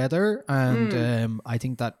put together, and I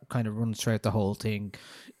think that kind of runs throughout the whole thing.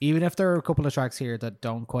 Even if there are a couple of tracks here that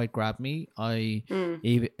don't quite grab me,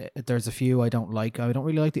 there's a few I don't like. I don't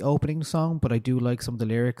really like the opening song, but I do like some of the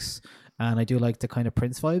lyrics, and I do like the kind of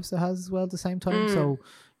Prince vibes it has as well at the same time. So,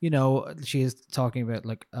 you know, she is talking about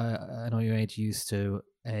like, I know you ain't used to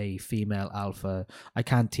a female alpha. I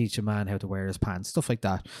can't teach a man how to wear his pants, stuff like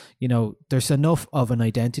that. You know, there's enough of an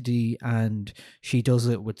identity, and she does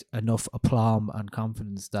it with enough aplomb and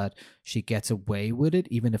confidence that she gets away with it,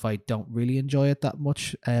 even if I don't really enjoy it that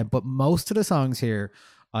much. But most of the songs here,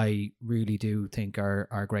 I really do think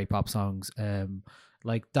are great pop songs.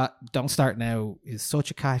 Like that Don't Start Now is such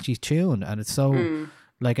a catchy tune, and it's so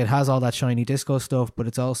like it has all that shiny disco stuff, but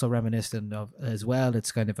it's also reminiscent of as well.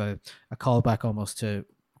 It's kind of a callback almost to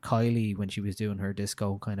Kylie when she was doing her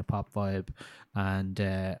disco kind of pop vibe, and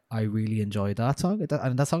I really enjoyed that song.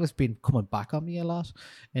 And that song has been coming back on me a lot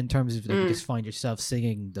in terms of like you just find yourself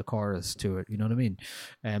singing the chorus to it. You know what I mean?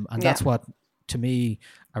 And that's what, to me,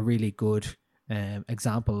 a really good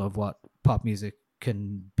example of what pop music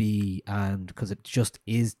can be, and because it just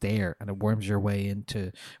is there and it worms its way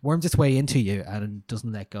into you and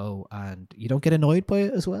doesn't let go, and you don't get annoyed by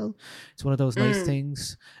it as well. It's one of those nice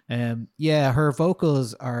things. Her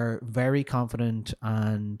vocals are very confident,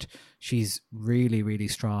 and she's really, really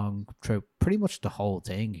strong through pretty much the whole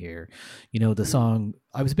thing here. You know, the song,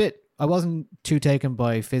 I wasn't too taken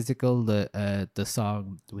by Physical. The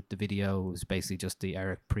song with the video was basically just the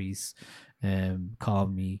Eric Priest Call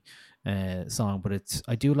Me song, but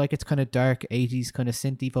I do like its kind of dark 80s kind of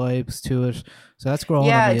synthy vibes to it, so that's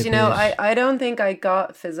growing on me a bit. I don't think I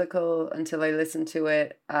got Physical until I listened to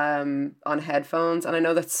it on headphones, and I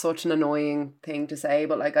know that's such an annoying thing to say,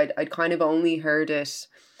 but like I'd kind of only heard it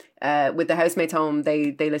with the housemates home.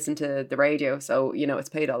 They listen to the radio, so you know it's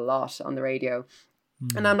played a lot on the radio.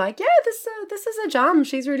 And I'm like, yeah, this is a jam.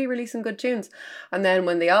 She's really releasing good tunes. And then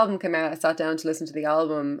when the album came out, I sat down to listen to the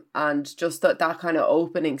album, and just that kind of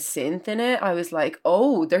opening synth in it, I was like,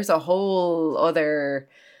 oh, there's a whole other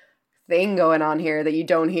thing going on here that you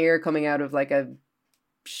don't hear coming out of like a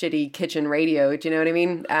shitty kitchen radio. Do you know what I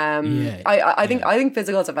mean? I think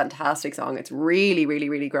Physical is a fantastic song. It's really, really,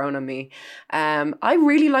 really grown on me. I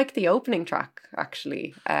really like the opening track,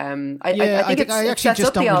 actually. I think it sets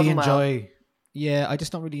up the album well. Yeah, I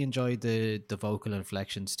just don't really enjoy the vocal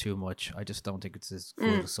inflections too much. I just don't think it's as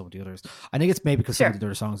good as some of the others. I think it's maybe because some of the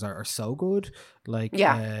other songs are so good. Like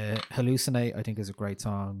Hallucinate, I think, is a great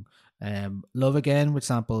song. Love Again, which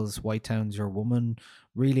samples White Town's Your Woman,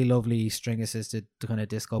 really lovely string assisted kind of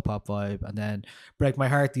disco pop vibe. And then Break My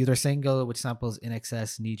Heart, the other single, which samples In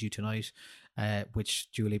Excess, Need You Tonight, which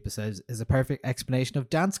Lipa says is a perfect explanation of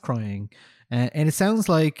dance crying. And it sounds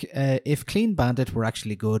like if Clean Bandit were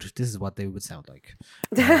actually good, this is what they would sound like.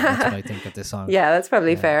 That's what I think of this song. Yeah, that's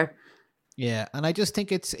probably fair. Yeah, and I just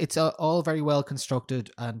think it's all very well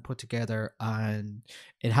constructed and put together, and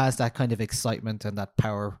it has that kind of excitement and that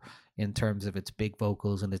power in terms of its big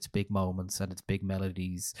vocals and its big moments and its big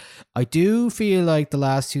melodies. I do feel like the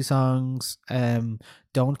last two songs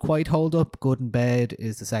don't quite hold up. Good in Bed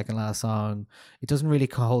is the second last song. It doesn't really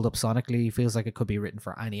hold up sonically. It feels like it could be written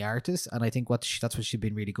for any artist, and I think that's what she's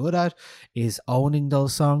been really good at, is owning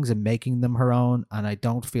those songs and making them her own, and I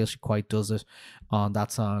don't feel she quite does it on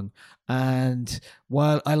that song. And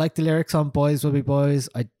while I like the lyrics on Boys Will Be Boys,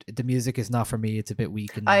 the music is not for me. It's a bit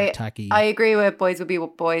weak and tacky. I agree with Boys Will Be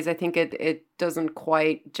Boys. I think it doesn't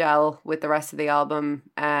quite gel with the rest of the album.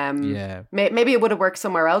 Maybe it would have worked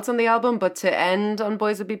somewhere else on the album, but to end on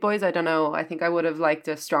Boys Will Be Boys, I don't know. I think I would have liked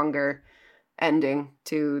a stronger ending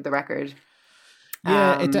to the record.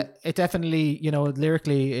 Yeah, it definitely, you know,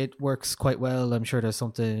 lyrically it works quite well. I'm sure there's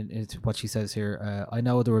something into what she says here. I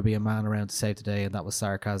know there will be a man around to save the day, and that was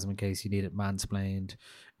sarcasm in case you need it mansplained.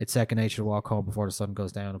 It's second nature to walk home before the sun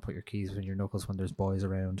goes down and put your keys in your knuckles when there's boys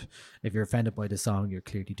around. If you're offended by the song, you're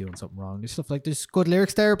clearly doing something wrong. There's stuff like, there's good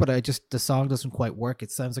lyrics there, but the song doesn't quite work.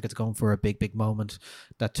 It sounds like it's going for a big moment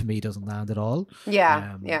that to me doesn't land at all.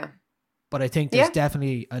 Yeah. But I think there's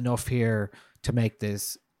definitely enough here to make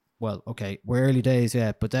this, well, okay, we're early days,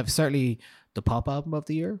 but that's certainly the pop album of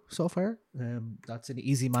the year so far. That's an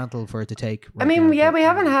easy mantle for it to take. Right, I mean, we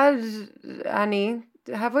haven't had any,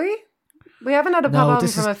 have we? We haven't had a pop album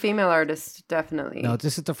from a female artist, definitely. No,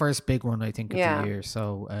 this is the first big one, I think, of the year.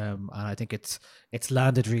 So, and I think it's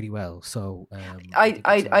landed really well. So,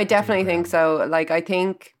 I definitely think so. Like, I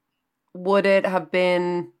think would it have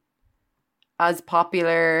been as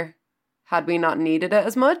popular had we not needed it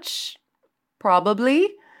as much? Probably.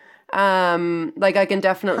 Like I can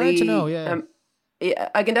definitely Hard to know, yeah.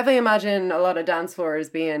 I can definitely imagine a lot of dance floors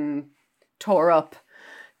being tore up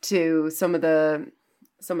to some of the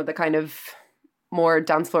kind of more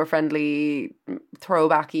dance floor friendly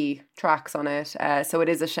throwbacky tracks on it. So it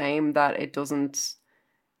is a shame that it doesn't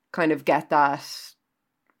kind of get that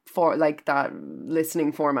for like that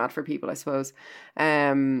listening format for people, I suppose.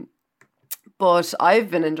 But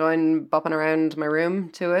I've been enjoying bopping around my room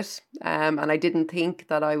to it. And I didn't think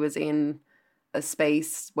that I was in a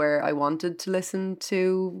space where I wanted to listen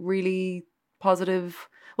to really positive.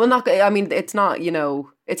 Well, not, I mean, it's not, you know,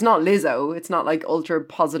 it's not Lizzo. It's not like ultra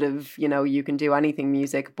positive, you know, you can do anything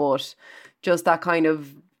music, but just that kind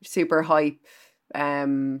of super hype,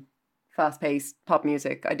 fast paced pop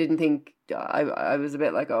music. I didn't think, I was a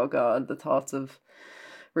bit like, oh God, the thoughts of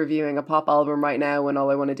reviewing a pop album right now when all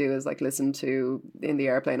I want to do is like listen to In the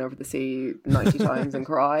Airplane Over the Sea 90 times and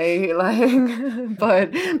cry, like.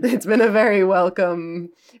 But it's been a very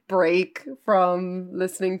welcome break from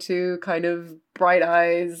listening to kind of Bright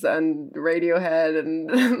Eyes and Radiohead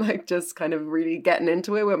and like just kind of really getting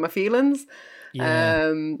into it with my feelings.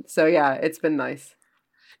 Yeah. So yeah, it's been nice.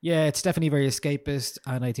 Yeah, it's definitely very escapist,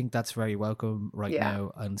 and I think that's very welcome right Yeah.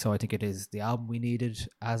 now. And so I think it is the album we needed.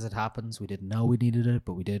 As it happens, we didn't know we needed it,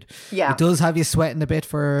 but we did. Yeah. It does have you sweating a bit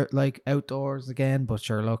for like outdoors again, but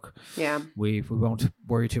sure, look, Yeah. we won't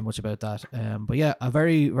worry too much about that. But yeah, a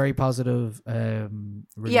very very positive.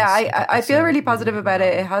 Release. Yeah, think I it's feel a really positive good about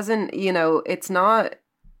it. It album. hasn't, you know, it's not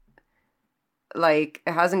like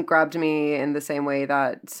it hasn't grabbed me in the same way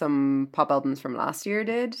that some pop albums from last year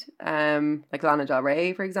did. Like Lana Del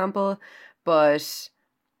Rey, for example. But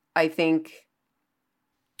I think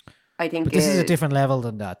But this is a it- different level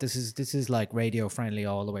than that. This is like radio friendly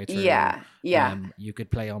all the way through. Yeah, yeah. You could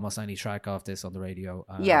play almost any track off this on the radio.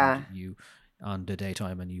 And Yeah. You on the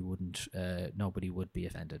daytime, and you wouldn't. Nobody would be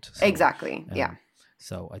offended. So, Exactly. Yeah.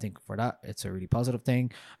 So I think for that, it's a really positive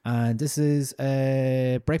thing. And this is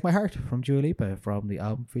 "Break My Heart" from Dua Lipa from the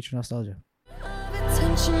album Future Nostalgia.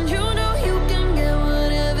 Attention, you know you can get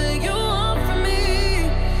whatever you want from me.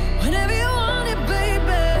 Whenever you want it,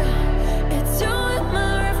 baby. It's you and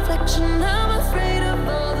my reflection. I'm afraid of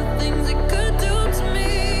all the things it could do to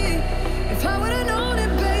me. If I would've known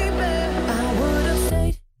it, baby, I would've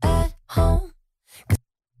stayed at home. 'Cause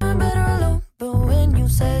I'm better alone. But when you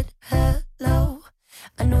said hello,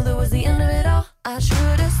 I knew that was the end of it all. I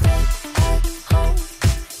should've stayed at home.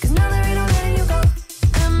 'Cause now there ain't no letting you go.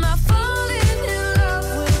 Am I falling in love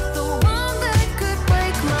with the one that could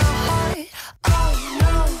break my heart? Oh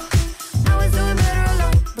no, I was doing better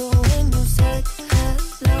alone. But when you said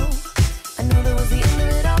hello, I knew that was the end of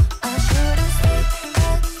it all. I should've stayed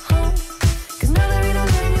at home. 'Cause now there ain't no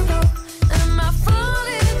letting you go. Am I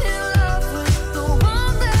falling in love with the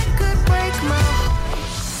one that could break my heart?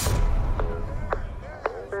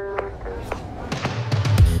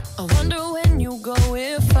 I wonder when you go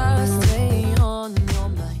if I stay on your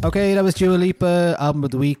mind. Okay, that was Dua Lipa, album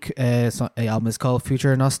of the week. The album is called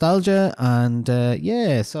Future Nostalgia, and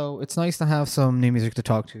yeah, so it's nice to have some new music to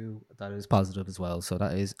talk to that is positive as well. So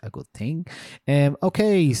that is a good thing.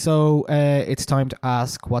 Okay, so it's time to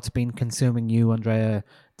ask what's been consuming you, Andrea,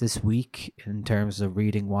 this week in terms of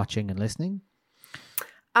reading, watching, and listening.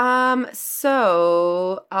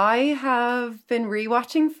 So I have been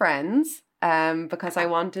rewatching Friends, because I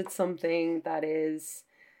wanted something that is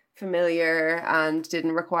familiar and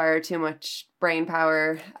didn't require too much brain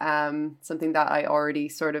power. Something that I already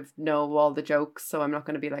sort of know all the jokes, so I'm not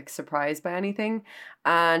going to be like surprised by anything.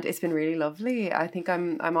 And it's been really lovely. I think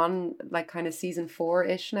I'm on like kind of season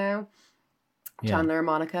 4-ish now. Yeah. Chandler and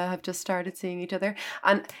Monica have just started seeing each other,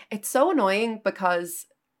 and it's so annoying because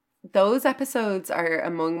those episodes are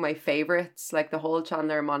among my favorites, like the whole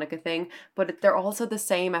Chandler and Monica thing, but they're also the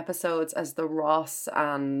same episodes as the Ross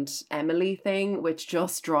and Emily thing, which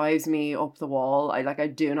just drives me up the wall. I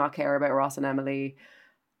do not care about Ross and Emily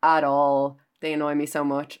at all. They annoy me so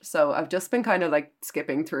much. So I've just been kind of like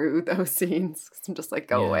skipping through those scenes because I'm just like,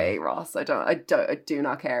 go Yeah. away, Ross. I do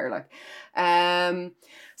not care. Like,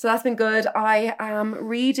 so that's been good. I am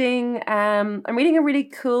reading. I'm reading a really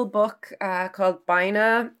cool book called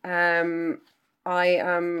Bina. I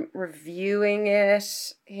am reviewing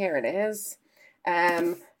it. Here it is.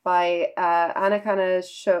 By Anna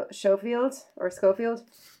Schofield.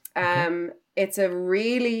 It's a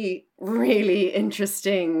really, really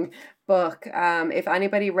interesting book. If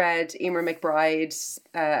anybody read Emer McBride's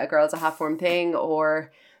A Girl's a Half-Formed Thing,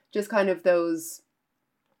 or just kind of those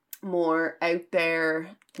more out there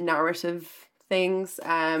narrative things.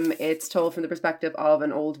 It's told from the perspective of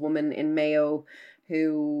an old woman in Mayo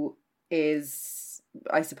who is,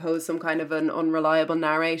 I suppose, some kind of an unreliable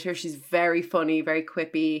narrator. She's very funny, very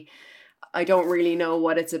quippy. I don't really know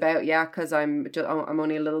what it's about yet because I'm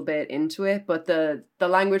only a little bit into it, but the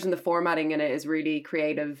language and the formatting in it is really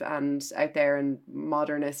creative and out there and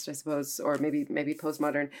modernist, I suppose, or maybe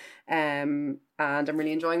postmodern. And I'm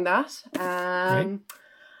really enjoying that.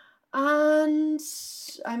 And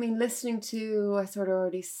I mean, listening to, I sort of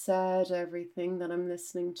already said everything that I'm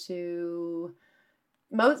listening to.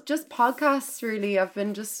 Just podcasts, really. I've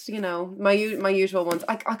been just, my usual ones.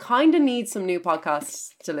 I kind of need some new podcasts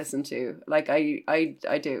to listen to. Like I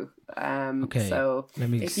do. Okay. So let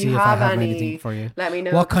me if see you if have I have any, anything for you. let me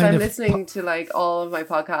know. What Because kind I'm of listening to like all of my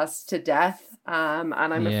podcasts to death. And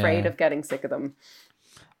I'm afraid of getting sick of them.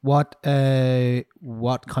 What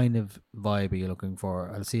kind of vibe are you looking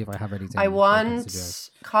for? I'll see if I have anything. I can want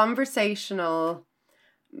suggest. conversational,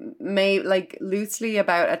 like loosely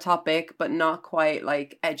about a topic, but not quite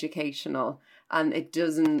like educational. And it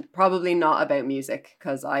doesn't, probably not about music,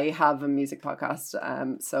 because I have a music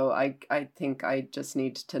podcast. So I think I just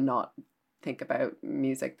need to not think about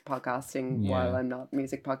music podcasting while I'm not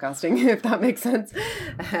music podcasting, if that makes sense.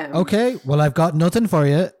 Okay, well, I've got nothing for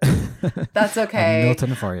you. That's okay.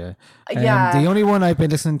 Nothing for you. Yeah. The only one I've been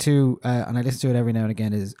listening to, and I listen to it every now and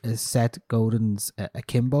again, is Seth Godin's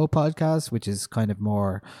Akimbo podcast, which is kind of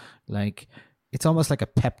more like, it's almost like a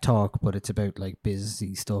pep talk, but it's about like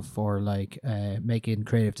businessy stuff or like making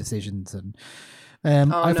creative decisions. And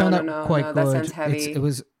I found that quite good. That sounds heavy. It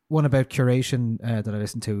was one about curation that I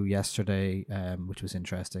listened to yesterday, which was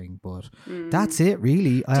interesting. But that's it,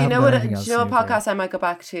 really. Do you know what podcast I might go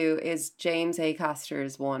back to is James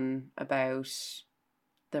Acaster's one about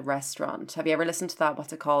the restaurant. Have you ever listened to that?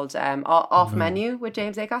 What's it called? Off Menu with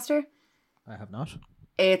James Acaster? I have not.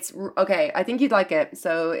 It's okay. I think you'd like it.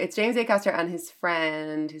 So it's James Acaster and his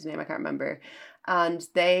friend, whose name I can't remember, and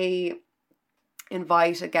they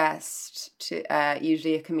invite a guest to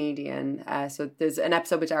usually a comedian. So there's an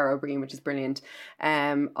episode with Dara O'Brien, which is brilliant,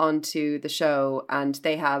 onto the show, and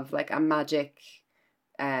they have like a magic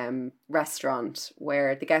restaurant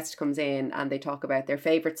where the guest comes in and they talk about their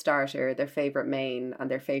favorite starter, their favorite main,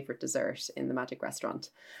 and their favorite dessert in the magic restaurant.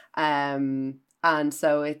 And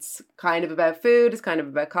so it's kind of about food, it's kind of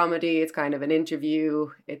about comedy, it's kind of an interview,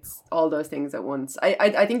 it's all those things at once.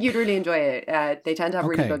 I think you'd really enjoy it. They tend to have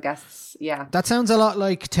really good guests. Yeah. That sounds a lot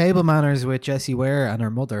like Table Manners with Jessie Ware and her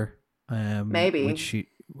mother. Maybe.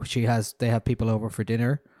 Which they have people over for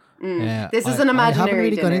dinner. This is an imaginary I haven't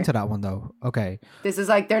really dinner. got into that one though. Okay. This is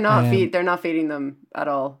like they're not feeding them at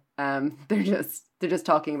all. They're just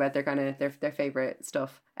talking about their favorite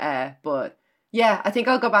stuff. But yeah, I think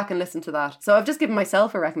I'll go back and listen to that. So I've just given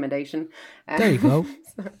myself a recommendation. There you go.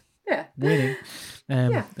 So, yeah. Winning.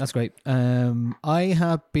 That's great. I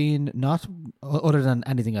have been not, other than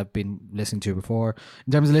anything I've been listening to before,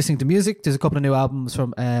 in terms of listening to music, there's a couple of new albums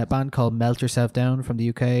from a band called Melt Yourself Down from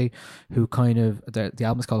the UK, who kind of, the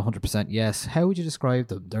album is called 100% Yes. How would you describe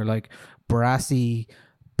them? They're like brassy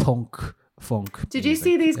punk funk. Did music. You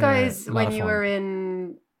see these guys when you fun. were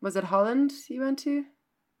in, was it Holland you went to?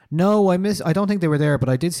 No, I don't think they were there, but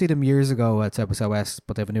I did see them years ago at South by Southwest,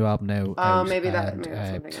 but they have a new album now. Oh, maybe that's something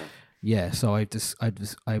else. Yeah, so I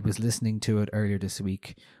was listening to it earlier this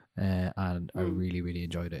week, and I really, really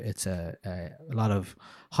enjoyed it. It's a lot of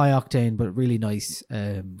high octane, but really nice,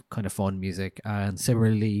 kind of fun music. And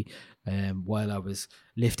similarly, while I was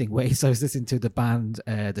lifting weights, I was listening to the band,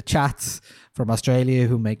 The Chats from Australia,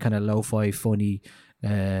 who make kind of lo-fi, funny,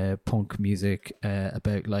 punk music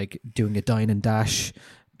about like doing a dine and dash,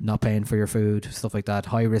 not paying for your food, stuff like that.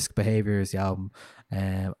 High Risk Behavior is the album.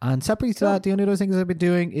 And separately to that, the only other things I've been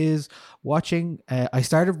doing is watching, I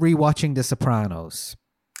started rewatching The Sopranos.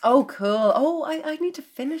 Oh, cool. Oh, I need to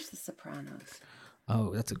finish The Sopranos.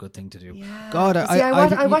 Oh, that's a good thing to do. Yeah. God,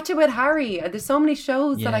 I watch it with Harry. There's so many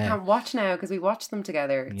shows that I can't watch now because we watch them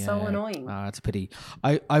together. It's so annoying. It's a pity.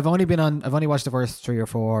 I've only watched the first 3 or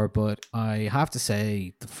 4, but I have to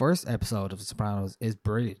say the first episode of The Sopranos is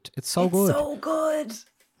brilliant. It's so good. So good.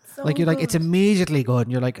 Like you're like, it's immediately good,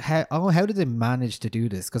 and you're like, how did they manage to do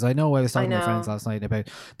this? Because I know I was talking to my friends last night about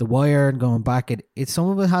The Wire and going back. Some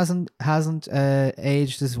of it hasn't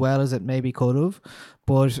aged as well as it maybe could have,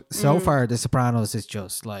 but so far The Sopranos is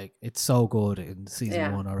just like, it's so good in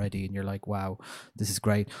season 1 already, and you're like, wow, this is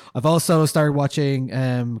great. I've also started watching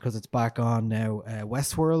because it's back on now,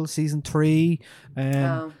 Westworld season 3.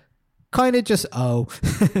 Kind of just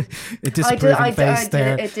it disapproving face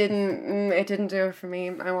there. It didn't do it for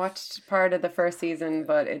me. I watched part of the first season,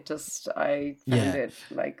 but I found it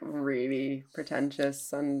like really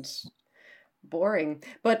pretentious, and boring.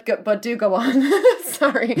 But do go on.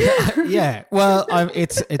 Sorry. Yeah. Well,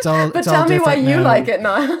 it's all. But it's tell all me why different you now. like it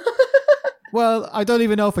now. Well, I don't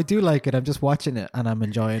even know if I do like it. I'm just watching it and I'm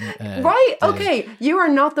enjoying. Right. Okay. You are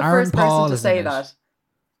not the Aaron first Paul person to is say in it. that.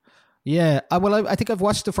 Yeah. I think I've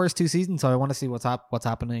watched the first 2 seasons, so I want to see what's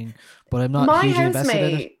happening. But I'm not My hugely invested in it.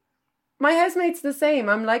 housemate. My housemate's the same.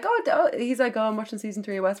 I'm like, he's like, I'm watching season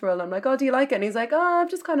 3 of Westworld. I'm like, do you like it? And he's like,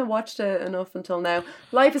 I've just kind of watched it enough until now.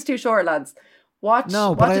 Life is too short, lads. Watch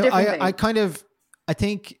a different thing. I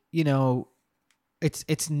think,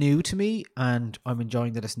 it's new to me and I'm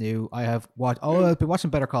enjoying that it's new. I have I've been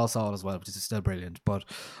watching Better Call Saul as well, which is still brilliant, but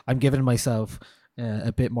I'm giving myself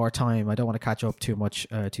a bit more time. I don't want to catch up too much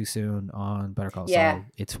too soon on Better Call Saul.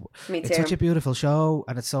 It's such a beautiful show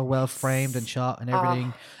and it's so well framed and shot and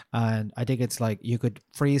everything. And I think it's like you could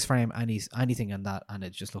freeze frame anything in that and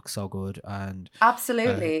it just looks so good. And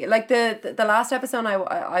absolutely, like the last episode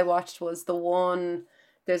I watched was the one.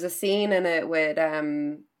 There's a scene in it with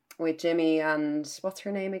Jimmy and what's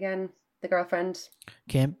her name again? The girlfriend.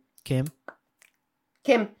 Kim.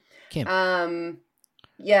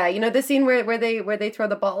 Yeah, the scene where they throw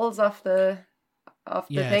the bottles off the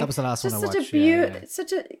thing. That was the last one I watched.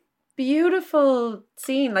 Such a beautiful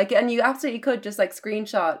scene, like, and you absolutely could just like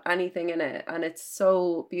screenshot anything in it, and it's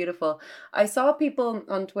so beautiful. I saw people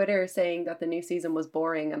on Twitter saying that the new season was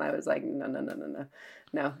boring, and I was like,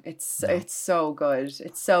 no, it's so good,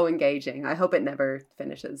 it's so engaging. I hope it never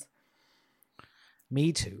finishes.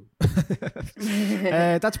 Me too.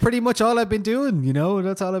 That's pretty much all I've been doing,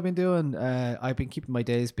 that's all I've been doing. I've been keeping my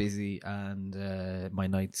days busy and my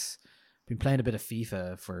nights. Been playing a bit of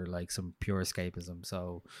FIFA for like some pure escapism,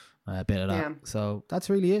 so a bit of that. Yeah. So that's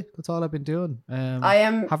really it. That's all I've been doing. I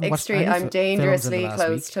am I'm dangerously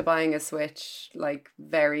close to buying a Switch, like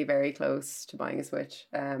very, very close to buying a Switch.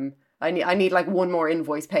 I need like one more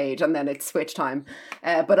invoice page and then it's Switch time.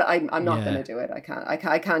 But I'm not going to do it. I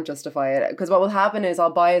can't justify it, because what will happen is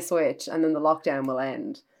I'll buy a Switch and then the lockdown will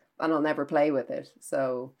end and I'll never play with it.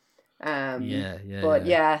 So Animal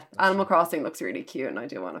Crossing looks really cute and I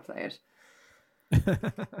do want to play it.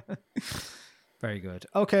 Very good.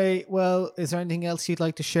 Okay, well, is there anything else you'd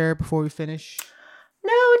like to share before we finish?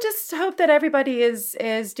 No, just hope that everybody is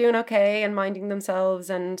doing okay and minding themselves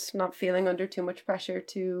and not feeling under too much pressure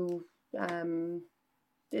to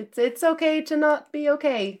it's okay to not be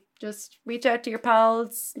okay. Just reach out to your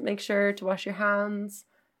pals, make sure to wash your hands,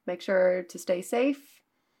 make sure to stay safe.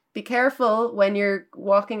 Be careful when you're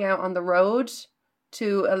walking out on the road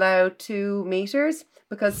to allow 2 meters,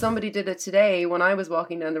 because somebody did it today when I was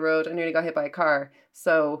walking down the road. I nearly got hit by a car.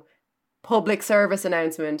 So, public service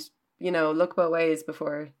announcement, look both ways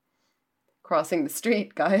before crossing the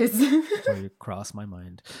street, guys. Before you cross my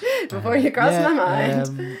mind. My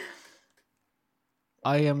mind.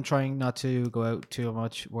 I am trying not to go out too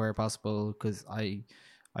much where possible, because I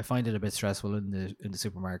find it a bit stressful in the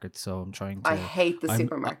supermarket. So I'm trying to. I hate the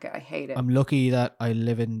supermarket. I hate it. I'm lucky that I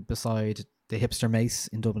live beside the Hipster Mace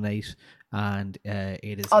in Dublin 8, and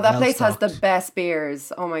it is. Oh, that place has the best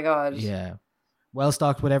beers. Oh my god. Yeah, well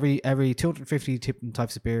stocked with every 250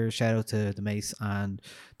 types of beers. Shout out to the Mace, and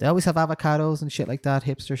they always have avocados and shit like that,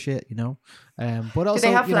 hipster shit, But also, do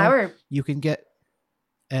they have flour? You can get.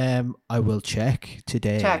 I will check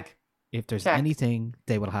today. If there's anything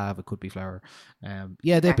they will have, it could be flour.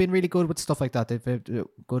 They've been really good with stuff like that. They've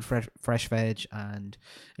good fresh veg, and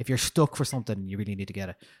if you're stuck for something, you really need to get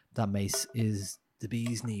it. That Mace is the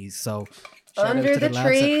bee's knees. So under the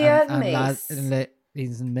tree at Mace.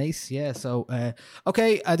 He's in Mace, yeah. So,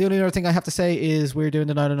 okay. The only other thing I have to say is we're doing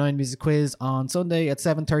the 909 music quiz on Sunday at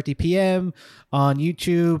 7:30 p.m. on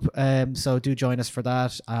YouTube. So do join us for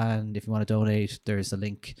that. And if you want to donate, there's a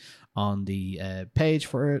link on the page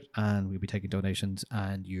for it, and we'll be taking donations,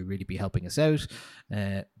 and you really be helping us out.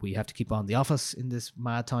 We have to keep on the office in this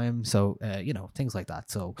mad time, so things like that.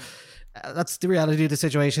 So that's the reality of the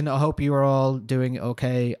situation. I hope you are all doing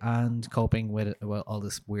okay and coping with all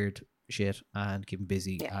this weird shit and keeping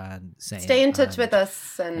busy and sane. Stay in touch with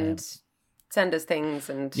us and send us things,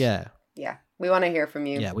 and we want to hear from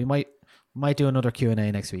you. We might do another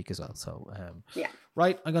Q&A next week as well. So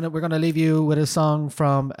right, we're gonna leave you with a song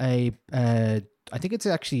from I think it's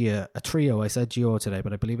actually a trio. I said duo today,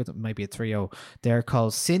 but I believe it might be a trio. They're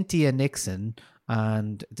called Cynthia Nixon,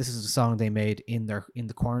 and this is a song they made in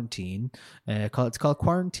the quarantine. It's called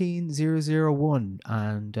Quarantine 001,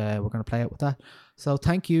 and we're gonna play it with that. So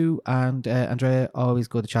thank you, and Andrea, always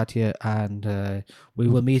good to chat to you, and we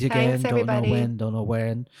will meet again. Thanks, everybody. Don't know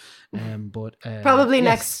when, but probably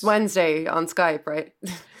next Wednesday on Skype, right?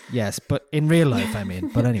 Yes, but in real life, I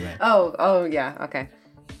mean. But anyway. Oh yeah, okay.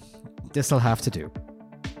 This'll have to do.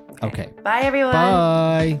 Okay. Bye, everyone.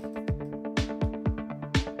 Bye.